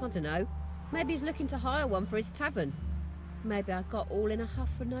 I don't know. Maybe he's looking to hire one for his tavern. Maybe I got all in a huff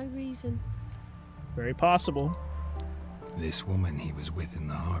for no reason. Very possible. This woman he was with in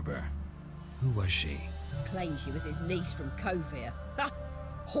the harbor. Who was she? Claims she was his niece from Covere. Ha!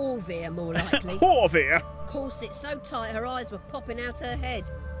 Horvere, more likely. Horvere. Corset so tight her eyes were popping out her head.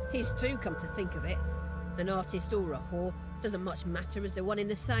 His too, come to think of it. An artist or a whore doesn't much matter as they're one in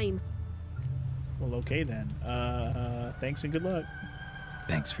the same. Well, okay then. Thanks and good luck.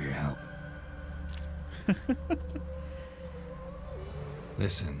 Thanks for your help.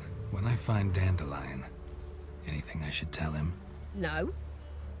 Listen, when I find Dandelion, anything I should tell him? No.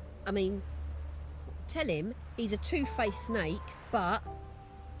 I mean, tell him he's a two-faced snake, but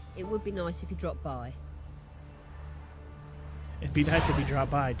it would be nice if he dropped by. It'd be nice if he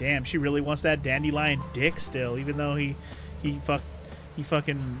dropped by. Damn, she really wants that dandelion dick still, even though he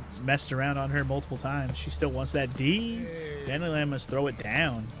fucking messed around on her multiple times. She still wants that D. Dandelion must throw it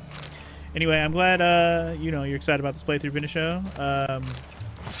down. Anyway, I'm glad you know, you're excited about this playthrough, Vinishow.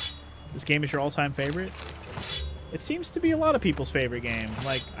 This game is your all-time favorite. It seems to be a lot of people's favorite game.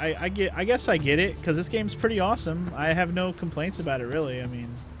 Like, I guess I get it, because this game's pretty awesome. I have no complaints about it, really. I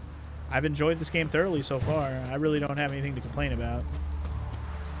mean, I've enjoyed this game thoroughly so far. I really don't have anything to complain about.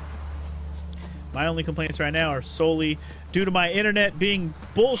 My only complaints right now are solely due to my internet being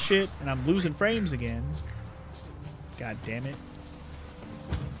bullshit, and I'm losing frames again. God damn it.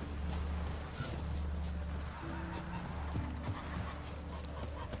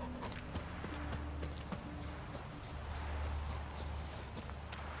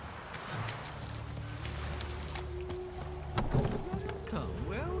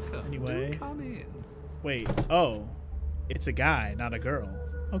 Anyway, wait, oh, it's a guy, not a girl.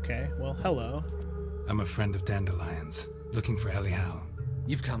 Okay, well, hello. I'm a friend of Dandelion's, looking for Elial.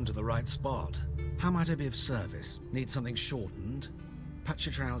 You've come to the right spot. How might I be of service? Need something shortened? Patch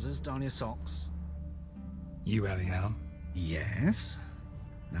your trousers, darn your socks. You Elial? Yes.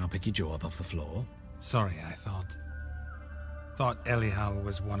 Now pick your jaw up off the floor. Sorry, I thought Elial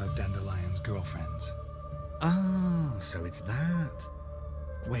was one of Dandelion's girlfriends. Ah, so it's that.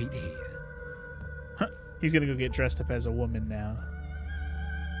 Wait here. Huh. He's gonna go get dressed up as a woman now.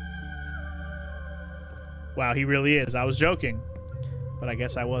 Wow, he really is. I was joking, but I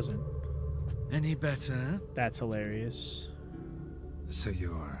guess I wasn't. Any better? That's hilarious. So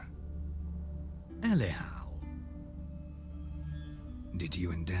you're Anyhow, Did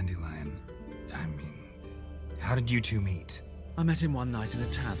you and Dandelion... I mean... How did you two meet? I met him one night in a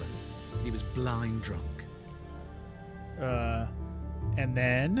tavern. He was blind drunk. And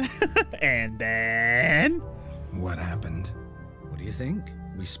then... and then... What happened? What do you think?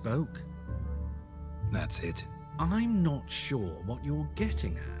 We spoke. That's it. I'm not sure what you're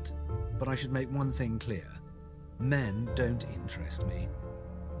getting at, but I should make one thing clear. Men don't interest me.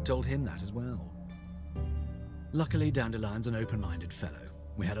 Told him that as well. Luckily, Dandelion's an open-minded fellow.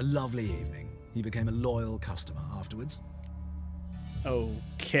 We had a lovely evening. He became a loyal customer afterwards.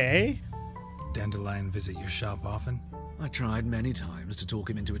 Okay. Dandelion visit your shop often? I tried many times to talk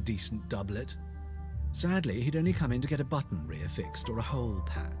him into a decent doublet. Sadly, he'd only come in to get a button rear fixed or a hole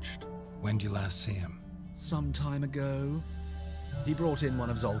patched. When did you last see him? Some time ago. He brought in one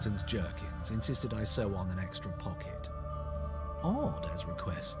of Zoltan's jerkins, insisted I sew on an extra pocket. Odd as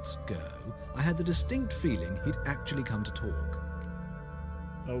requests go, I had the distinct feeling he'd actually come to talk.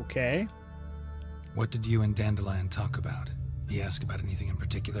 Okay. What did you and Dandelion talk about? He asked about anything in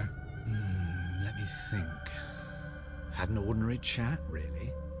particular? Let me think. Had an ordinary chat,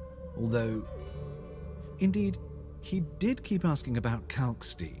 really. Although, indeed, he did keep asking about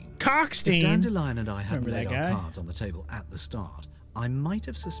Kalkstein. Kalkstein? If Dandelion and I hadn't Remember laid that our guy? cards on the table at the start, I might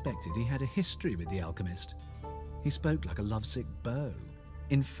have suspected he had a history with the alchemist. He spoke like a lovesick beau.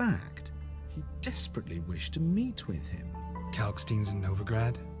 In fact, he desperately wished to meet with him. Kalkstein's in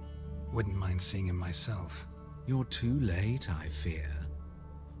Novigrad? Wouldn't mind seeing him myself. You're too late, I fear.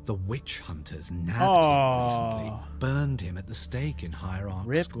 The witch hunters nabbed him recently, burned him at the stake in Hierarch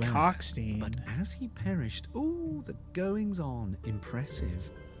Rip Square. Kalkstein. But as he perished, ooh, the goings-on impressive.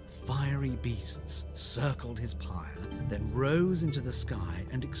 Fiery beasts circled his pyre, then rose into the sky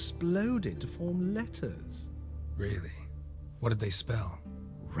and exploded to form letters. Really? What did they spell?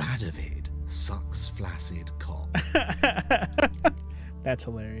 Radovid sucks flaccid cock. That's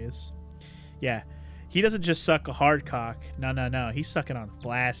hilarious. Yeah. He doesn't just suck a hard cock. No. He's sucking on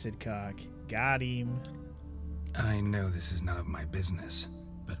flaccid cock. Got him. I know this is none of my business,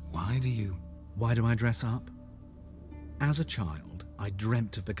 but why do I dress up? As a child, I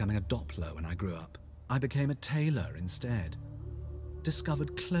dreamt of becoming a Doppler when I grew up. I became a tailor instead.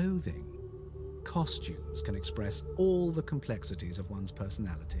 Discovered clothing. Costumes can express all the complexities of one's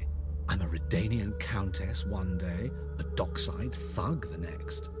personality. I'm a Redanian countess one day, a dockside thug the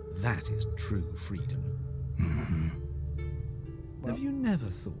next. That is true freedom. Have you never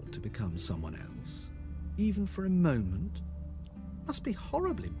thought to become someone else? Even for a moment? Must be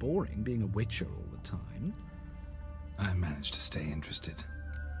horribly boring being a witcher all the time. I managed to stay interested.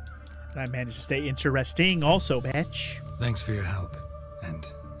 And I managed to stay interesting also, bitch. Thanks for your help, and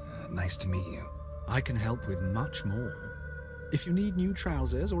nice to meet you. I can help with much more. If you need new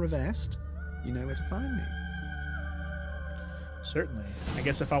trousers or a vest, you know where to find me. Certainly. I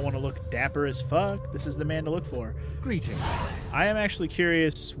guess if I want to look dapper as fuck, this is the man to look for. Greetings. I am actually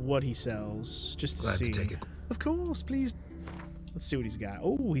curious what he sells, just to Glad see. to take it. Of course, please. Let's see what he's got.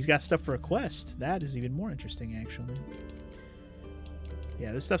 Oh, he's got stuff for a quest. That is even more interesting, actually.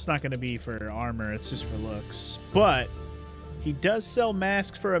 Yeah, this stuff's not going to be for armor. It's just for looks. But he does sell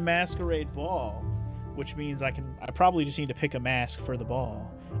masks for a masquerade ball, which means I probably just need to pick a mask for the ball.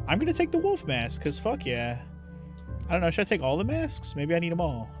 I'm going to take the wolf mask, because fuck yeah. I don't know. Should I take all the masks? Maybe I need them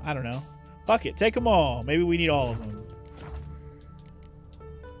all. I don't know. Fuck it. Take them all. Maybe we need all of them.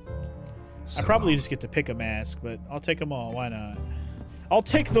 I probably just get to pick a mask, but I'll take them all. Why not? I'll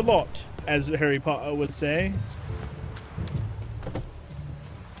take the lot, as Harry Potter would say.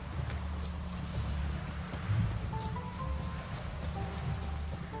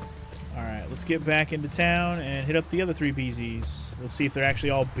 Alright, let's get back into town and hit up the other three beezies. Let's see if they're actually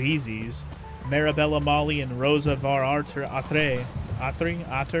all beezies. Marabella, Molly, and Rosa var Atre.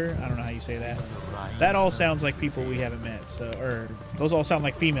 Otter? I don't know how you say that. That all sounds like people we haven't met. Or those all sound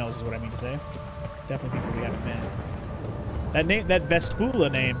like females is what I mean to say. Definitely people we haven't met. That name, that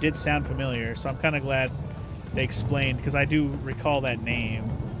Vespula name did sound familiar, so I'm kind of glad they explained, because I do recall that name.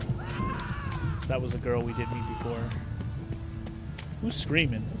 So that was a girl we did meet before. Who's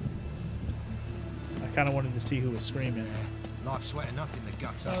screaming? I kind of wanted to see who was screaming. Life's wet enough in the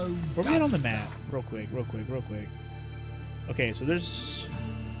gutter. Where we at on the map? Real quick. Okay, so there's...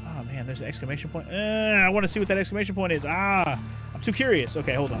 Oh, man, there's an exclamation point. I want to see what that exclamation point is. I'm too curious.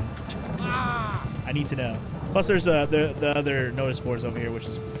 Okay, hold on. I need to know. Plus, there's the other notice boards over here, which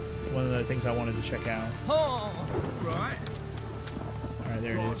is one of the things I wanted to check out. Right. All right,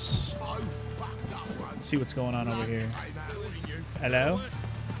 there it is. Let's see what's going on over here. Hello?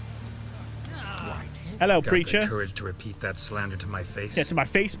 Hello, Got preacher. the courage to repeat that slander to my face? Yeah, to my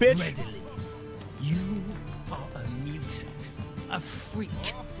face, bitch. You are a mutant, a freak,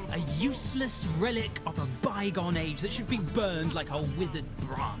 a useless relic of a bygone age that should be burned like a withered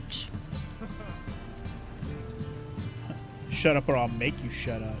branch. Shut up or I'll make you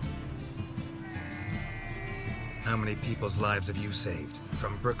shut up. How many people's lives have you saved?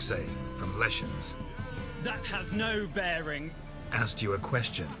 From Brooksay, from Leshens? That has no bearing. Asked you a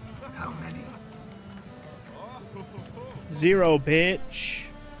question. How many? 0, bitch.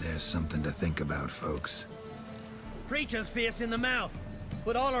 There's something to think about, folks. Creature's fierce in the mouth,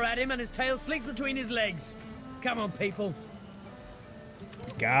 but all are at him and his tail slinks between his legs. Come on, people.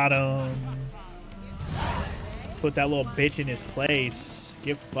 Got him. Put that little bitch in his place.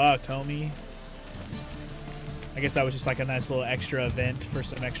 Get fucked, homie. I guess that was just like a nice little extra event for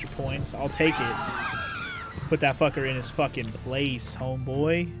some extra points. I'll take it. Put that fucker in his fucking place,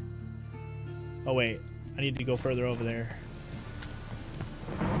 homeboy. Oh, wait. I need to go further over there.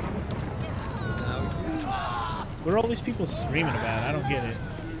 What are all these people screaming about? I don't get it.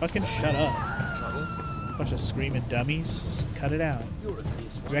 Fucking shut up. Bunch of screaming dummies. Just cut it out.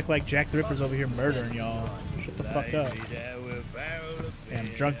 You act like Jack the Ripper's over here murdering y'all. Shut the fuck up. Damn,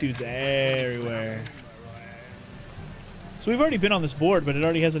 drunk dudes everywhere. So we've already been on this board, but it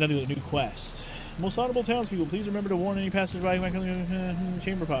already has another new quest. Most honorable townspeople, please remember to warn any passersby who might come in the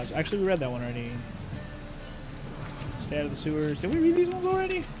chamber pods. Actually, we read that one already. Stay out of the sewers. Did we read these ones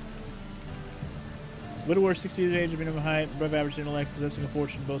already? Widower, 60 years of age, minimum height, above average intellect, possessing a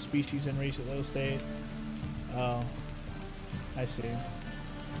fortune, both species in recent low state. Oh, I see.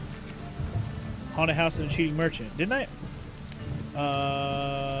 Haunted house and a cheating merchant. Didn't I?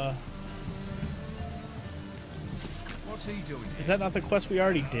 What's he doing? Is that not the quest we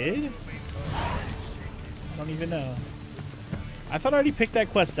already did? I don't even know. I thought I already picked that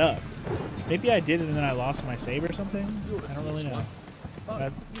quest up. Maybe I did and then I lost my save or something? I don't really know.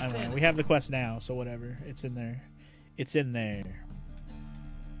 But I don't know. We have the quest now, so whatever. It's in there. It's in there.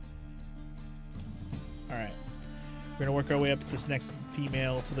 Alright. We're going to work our way up to this next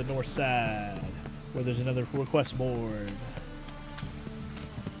female to the north side, where there's another request board.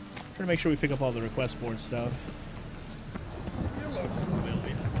 Trying to make sure we pick up all the request board stuff.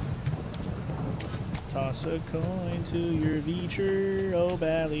 Toss a coin to your beacher, oh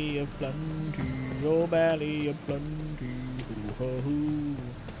bally of plenty, oh bally of plenty, hoo ho hoo.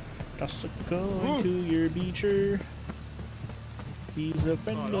 Toss a coin to your beacher. He's a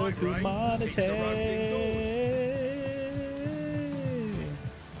friend of humanity.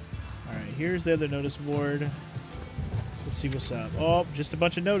 Alright, here's the other notice board. Let's see what's up. Oh, just a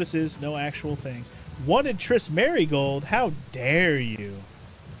bunch of notices, no actual thing. Wanted Triss Marigold? How dare you?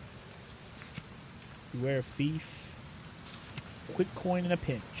 Beware of thief. Quick coin in a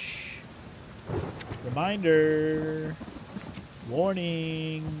pinch. Reminder.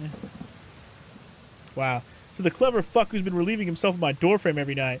 Warning. Wow. So the clever fuck who's been relieving himself of my doorframe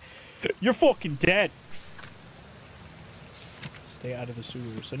every night. You're fucking dead. Stay out of the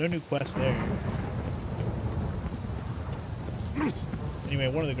sewers. So no new quest there. Anyway,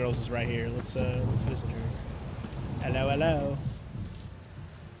 one of the girls is right here. Let's visit her. Hello, hello.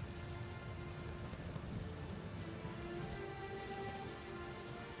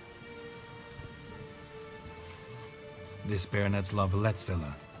 This Baronet's La Vallette's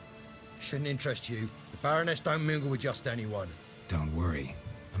villa. Shouldn't interest you. The Baroness don't mingle with just anyone. Don't worry.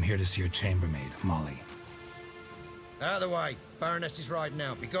 I'm here to see your chambermaid, Molly. Out of the way. Baroness is riding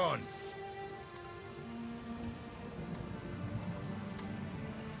out. Be gone.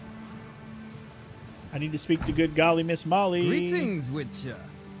 I need to speak to good golly Miss Molly. Greetings, Witcher.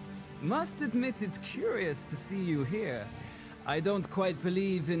 Must admit it's curious to see you here. I don't quite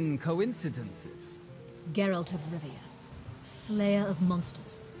believe in coincidences. Geralt of Rivia, slayer of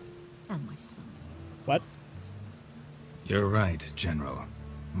monsters, and my son. What? You're right, General.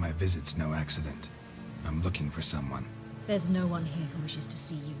 My visit's no accident. I'm looking for someone. There's no one here who wishes to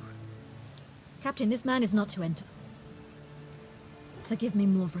see you. Captain, this man is not to enter. Forgive me,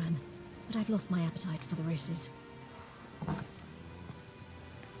 Morvran, but I've lost my appetite for the races.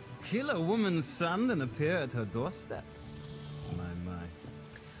 Kill a woman's son and appear at her doorstep? My.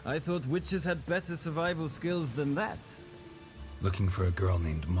 I thought witches had better survival skills than that. Looking for a girl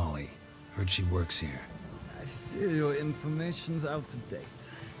named Molly. Heard she works here. I fear your information's out of date.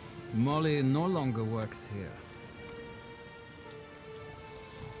 Molly no longer works here.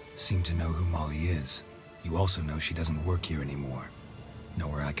 Seem to know who Molly is. You also know she doesn't work here anymore. Know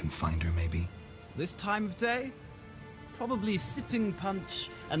where I can find her, maybe? This time of day? Probably sipping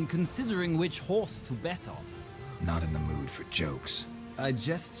punch and considering which horse to bet on. Not in the mood for jokes. I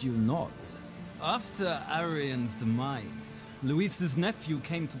jest you not. After Arian's demise, Luis's nephew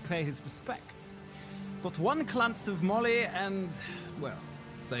came to pay his respects. But one glance of Molly and, well,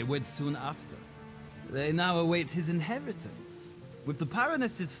 they wed soon after. They now await his inheritance. With the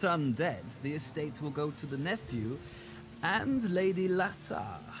Baroness's son dead, the estate will go to the nephew and Lady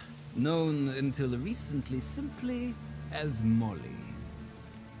Lata, known until recently simply as Molly.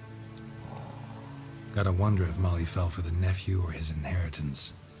 Gotta wonder if Molly fell for the nephew or his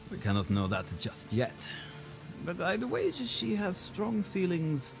inheritance. We cannot know that just yet, but I'd wager she has strong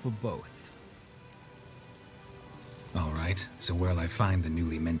feelings for both. All right, so where'll I find the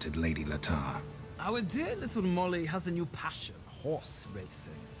newly minted Lady Lata? Our dear little Molly has a new passion, horse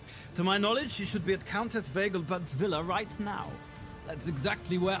racing. To my knowledge, she should be at Countess Vegelbud's villa right now. That's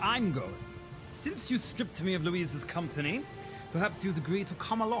exactly where I'm going. Since you stripped me of Louise's company, perhaps you'd agree to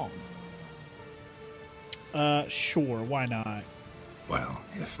come along. Sure, why not? Well,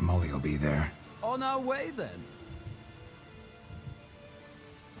 if Molly'll be there. On our way, then.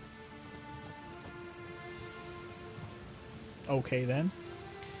 Okay, then.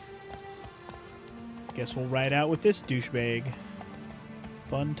 Guess we'll ride out with this douchebag.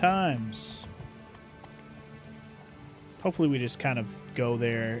 Fun times. Hopefully we just kind of go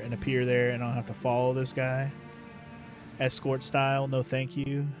there and appear there and I don't have to follow this guy. Escort style, no thank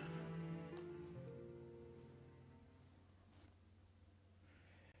you.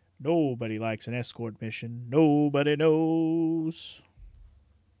 Nobody likes an escort mission. Nobody knows.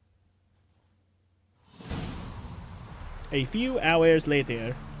 A few hours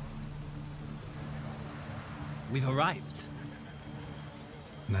later. We've arrived.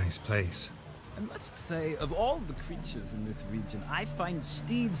 Nice place. I must say, of all the creatures in this region, I find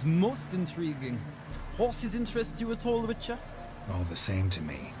steeds most intriguing. Horses interest you at all, Witcher? All the same to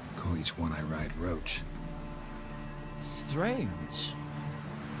me. Call each one I ride Roach. Strange.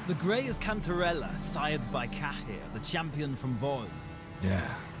 The grey is Cantarella, sired by Cahir, the champion from Vol. Yeah,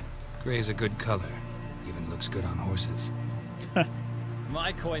 gray's a good color. Even looks good on horses.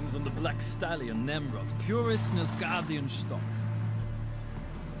 My coin's on the Black Stallion, Nemrod, purest Nilfgaardian stock.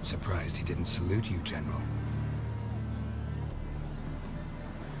 Surprised he didn't salute you, General.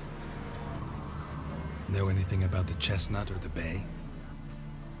 Know anything about the Chestnut or the Bay?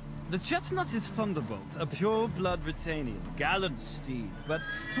 The Chestnut is Thunderbolt, a pure-blood Britannian, gallant steed, but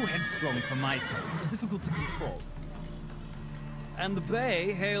too headstrong for my taste, difficult to control. And the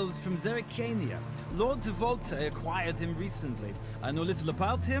Bay hails from Zerrikania. Lord Tevolte acquired him recently. I know little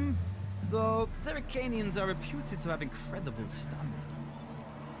about him, though Zerrikanians are reputed to have incredible stamina.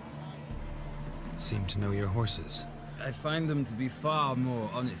 Seem to know your horses. I find them to be far more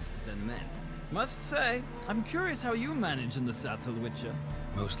honest than men. Must say, I'm curious how you manage in the saddle, Witcher.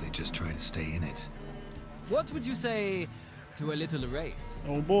 Mostly just try to stay in it. What would you say to a little race?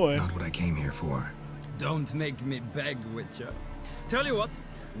 Oh boy. Not what I came here for. Don't make me beg, Witcher. Tell you what,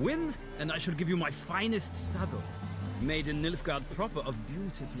 win and I shall give you my finest saddle. Made in Nilfgaard proper of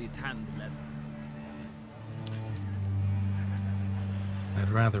beautifully tanned leather. I'd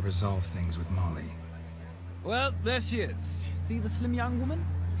rather resolve things with Molly. Well, there she is. See the slim young woman?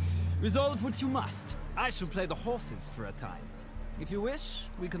 Resolve what you must. I shall play the horses for a time. If you wish,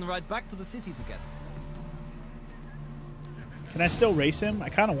 we can ride back to the city together. Can I still race him? I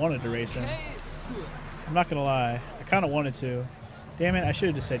kind of wanted to race him. I'm not gonna lie. I kind of wanted to. Damn it, I should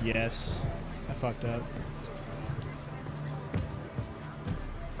have just said yes. I fucked up.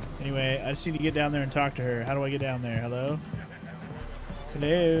 Anyway, I just need to get down there and talk to her. How do I get down there? Hello?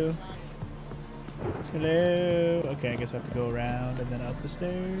 Hello? Hello? Okay, I guess I have to go around and then up the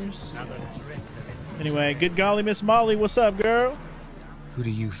stairs. Anyway, good golly, Miss Molly, what's up, girl? Who do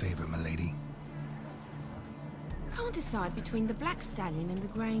you favor, milady? Can't decide between the Black Stallion and the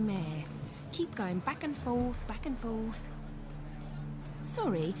Grey Mare. Keep going back and forth, back and forth.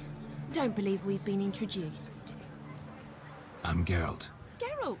 Sorry, don't believe we've been introduced. I'm Geralt.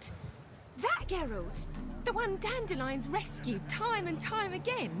 Geralt! That Geralt! The one Dandelion's rescued time and time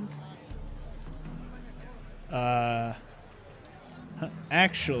again.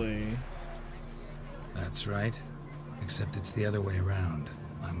 Actually... That's right. Except it's the other way around.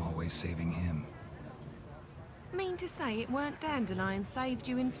 I'm always saving him. Mean to say it weren't Dandelion saved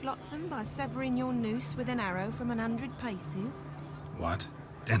you in Flotsam by severing your noose with an arrow from 100 paces? What?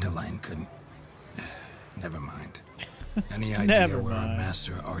 Dandelion couldn't... Never mind. Any idea where our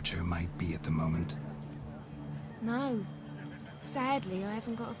master archer might be at the moment? No. Sadly, I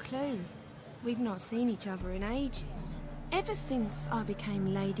haven't got a clue. We've not seen each other in ages. Ever since I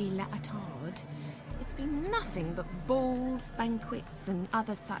became Lady Latard, it's been nothing but balls, banquets, and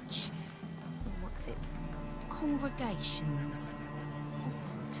other such... what's it? Congregations.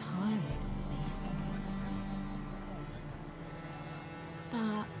 Awful tiring, all this.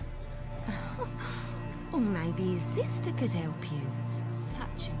 But... maybe his sister could help you.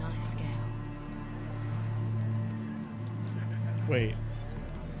 Such a nice girl. Wait.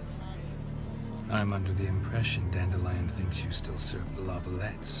 I'm under the impression Dandelion thinks you still serve the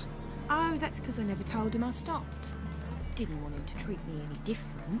Lavalettes. Oh, that's because I never told him I stopped. Didn't want him to treat me any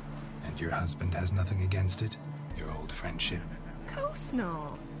different. And your husband has nothing against it? Your old friendship? Course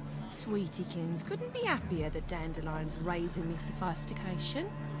not. Sweetiekins couldn't be happier that Dandelion's raising me sophistication.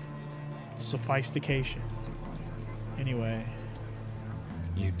 Sophistication. Anyway.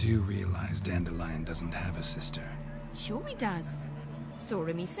 You do realize Dandelion doesn't have a sister? Sure he does. Saw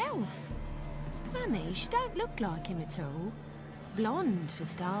him myself. Funny, she don't look like him at all. Blonde, for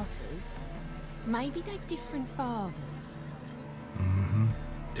starters. Maybe they've different fathers. Mm-hmm.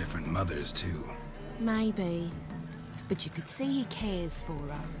 Different mothers, too. Maybe. But you could see he cares for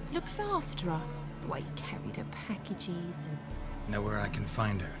her. Looks after her. The way he carried her packages and... Know where I can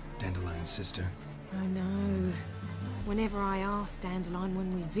find her, Dandelion's sister? I know. Whenever I ask Dandelion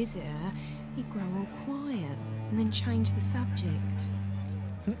when we visit her, he'd grow all quiet and then change the subject.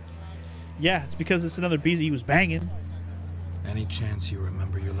 Yeah, it's because it's another beezy he was banging. Any chance you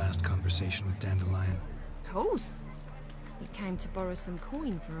remember your last conversation with Dandelion? Of course. He came to borrow some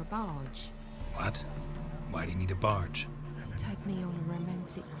coin for a barge. What? Why do you need a barge? To take me on a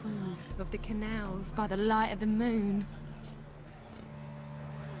romantic cruise of the canals by the light of the moon.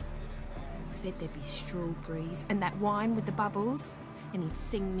 Said there'd be strawberries and that wine with the bubbles, and he'd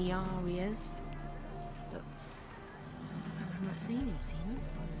sing me arias. But I've not seen him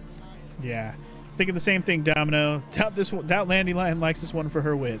since. Yeah. I was thinking the same thing, Domino. Doubt Dandelion likes this one for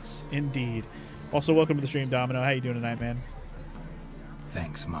her wits. Indeed. Also, welcome to the stream, Domino. How you doing tonight, man?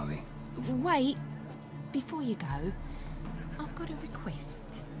 Thanks, Molly. Wait. Before you go, I've got a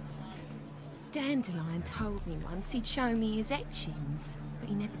request. Dandelion told me once he'd show me his etchings, but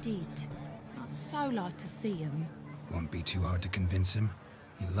he never did. I'd so like to see them. Won't be too hard to convince him.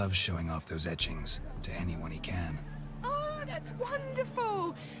 He loves showing off those etchings to anyone he can. Oh, that's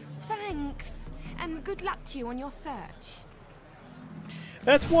wonderful! Thanks, and good luck to you on your search.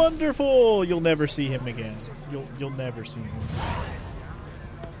 That's wonderful! You'll never see him again. You'll never see him.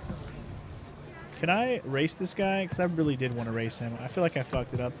 Can I race this guy? Because I really did want to race him. I feel like I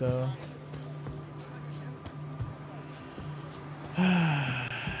fucked it up, though.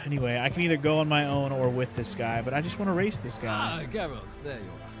 Anyway, I can either go on my own or with this guy, but I just want to race this guy. Ah, Geralt, there you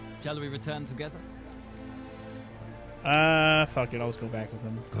are. Shall we return together? Fuck it. I'll just go back with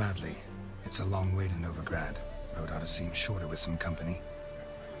him. Gladly. It's a long way to Novigrad. Road ought to seem shorter with some company.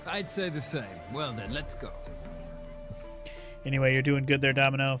 I'd say the same. Well then, let's go. Anyway, you're doing good there,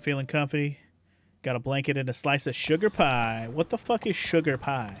 Domino. Feeling comfy? Got a blanket and a slice of sugar pie. What the fuck is sugar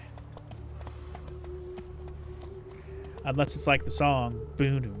pie? Unless it's like the song.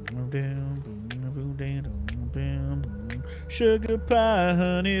 Sugar pie,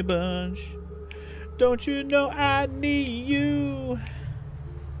 honey bunch. Don't you know I need you?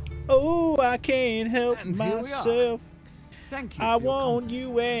 Oh, I can't help And here we myself. Thank you. I want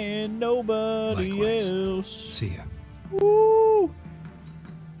you and nobody Likewise. else. See ya. Woo!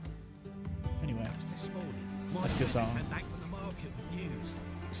 Anyway, that's a good song.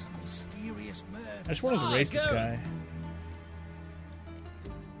 I just wanted to race this guy.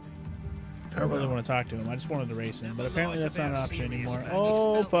 I don't really want to talk to him. I just wanted to race him, but apparently that's not an option anymore.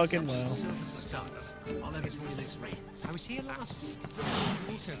 Oh, fucking well. I was here last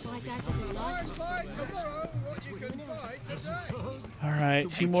week. My dad doesn't like Alright,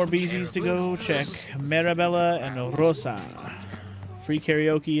 2 more beezies to go check. Marabella and Rosa. Free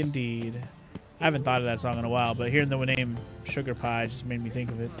karaoke indeed. I haven't thought of that song in a while, but hearing the name Sugar Pie just made me think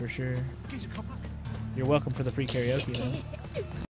of it for sure. You're welcome for the free karaoke, though.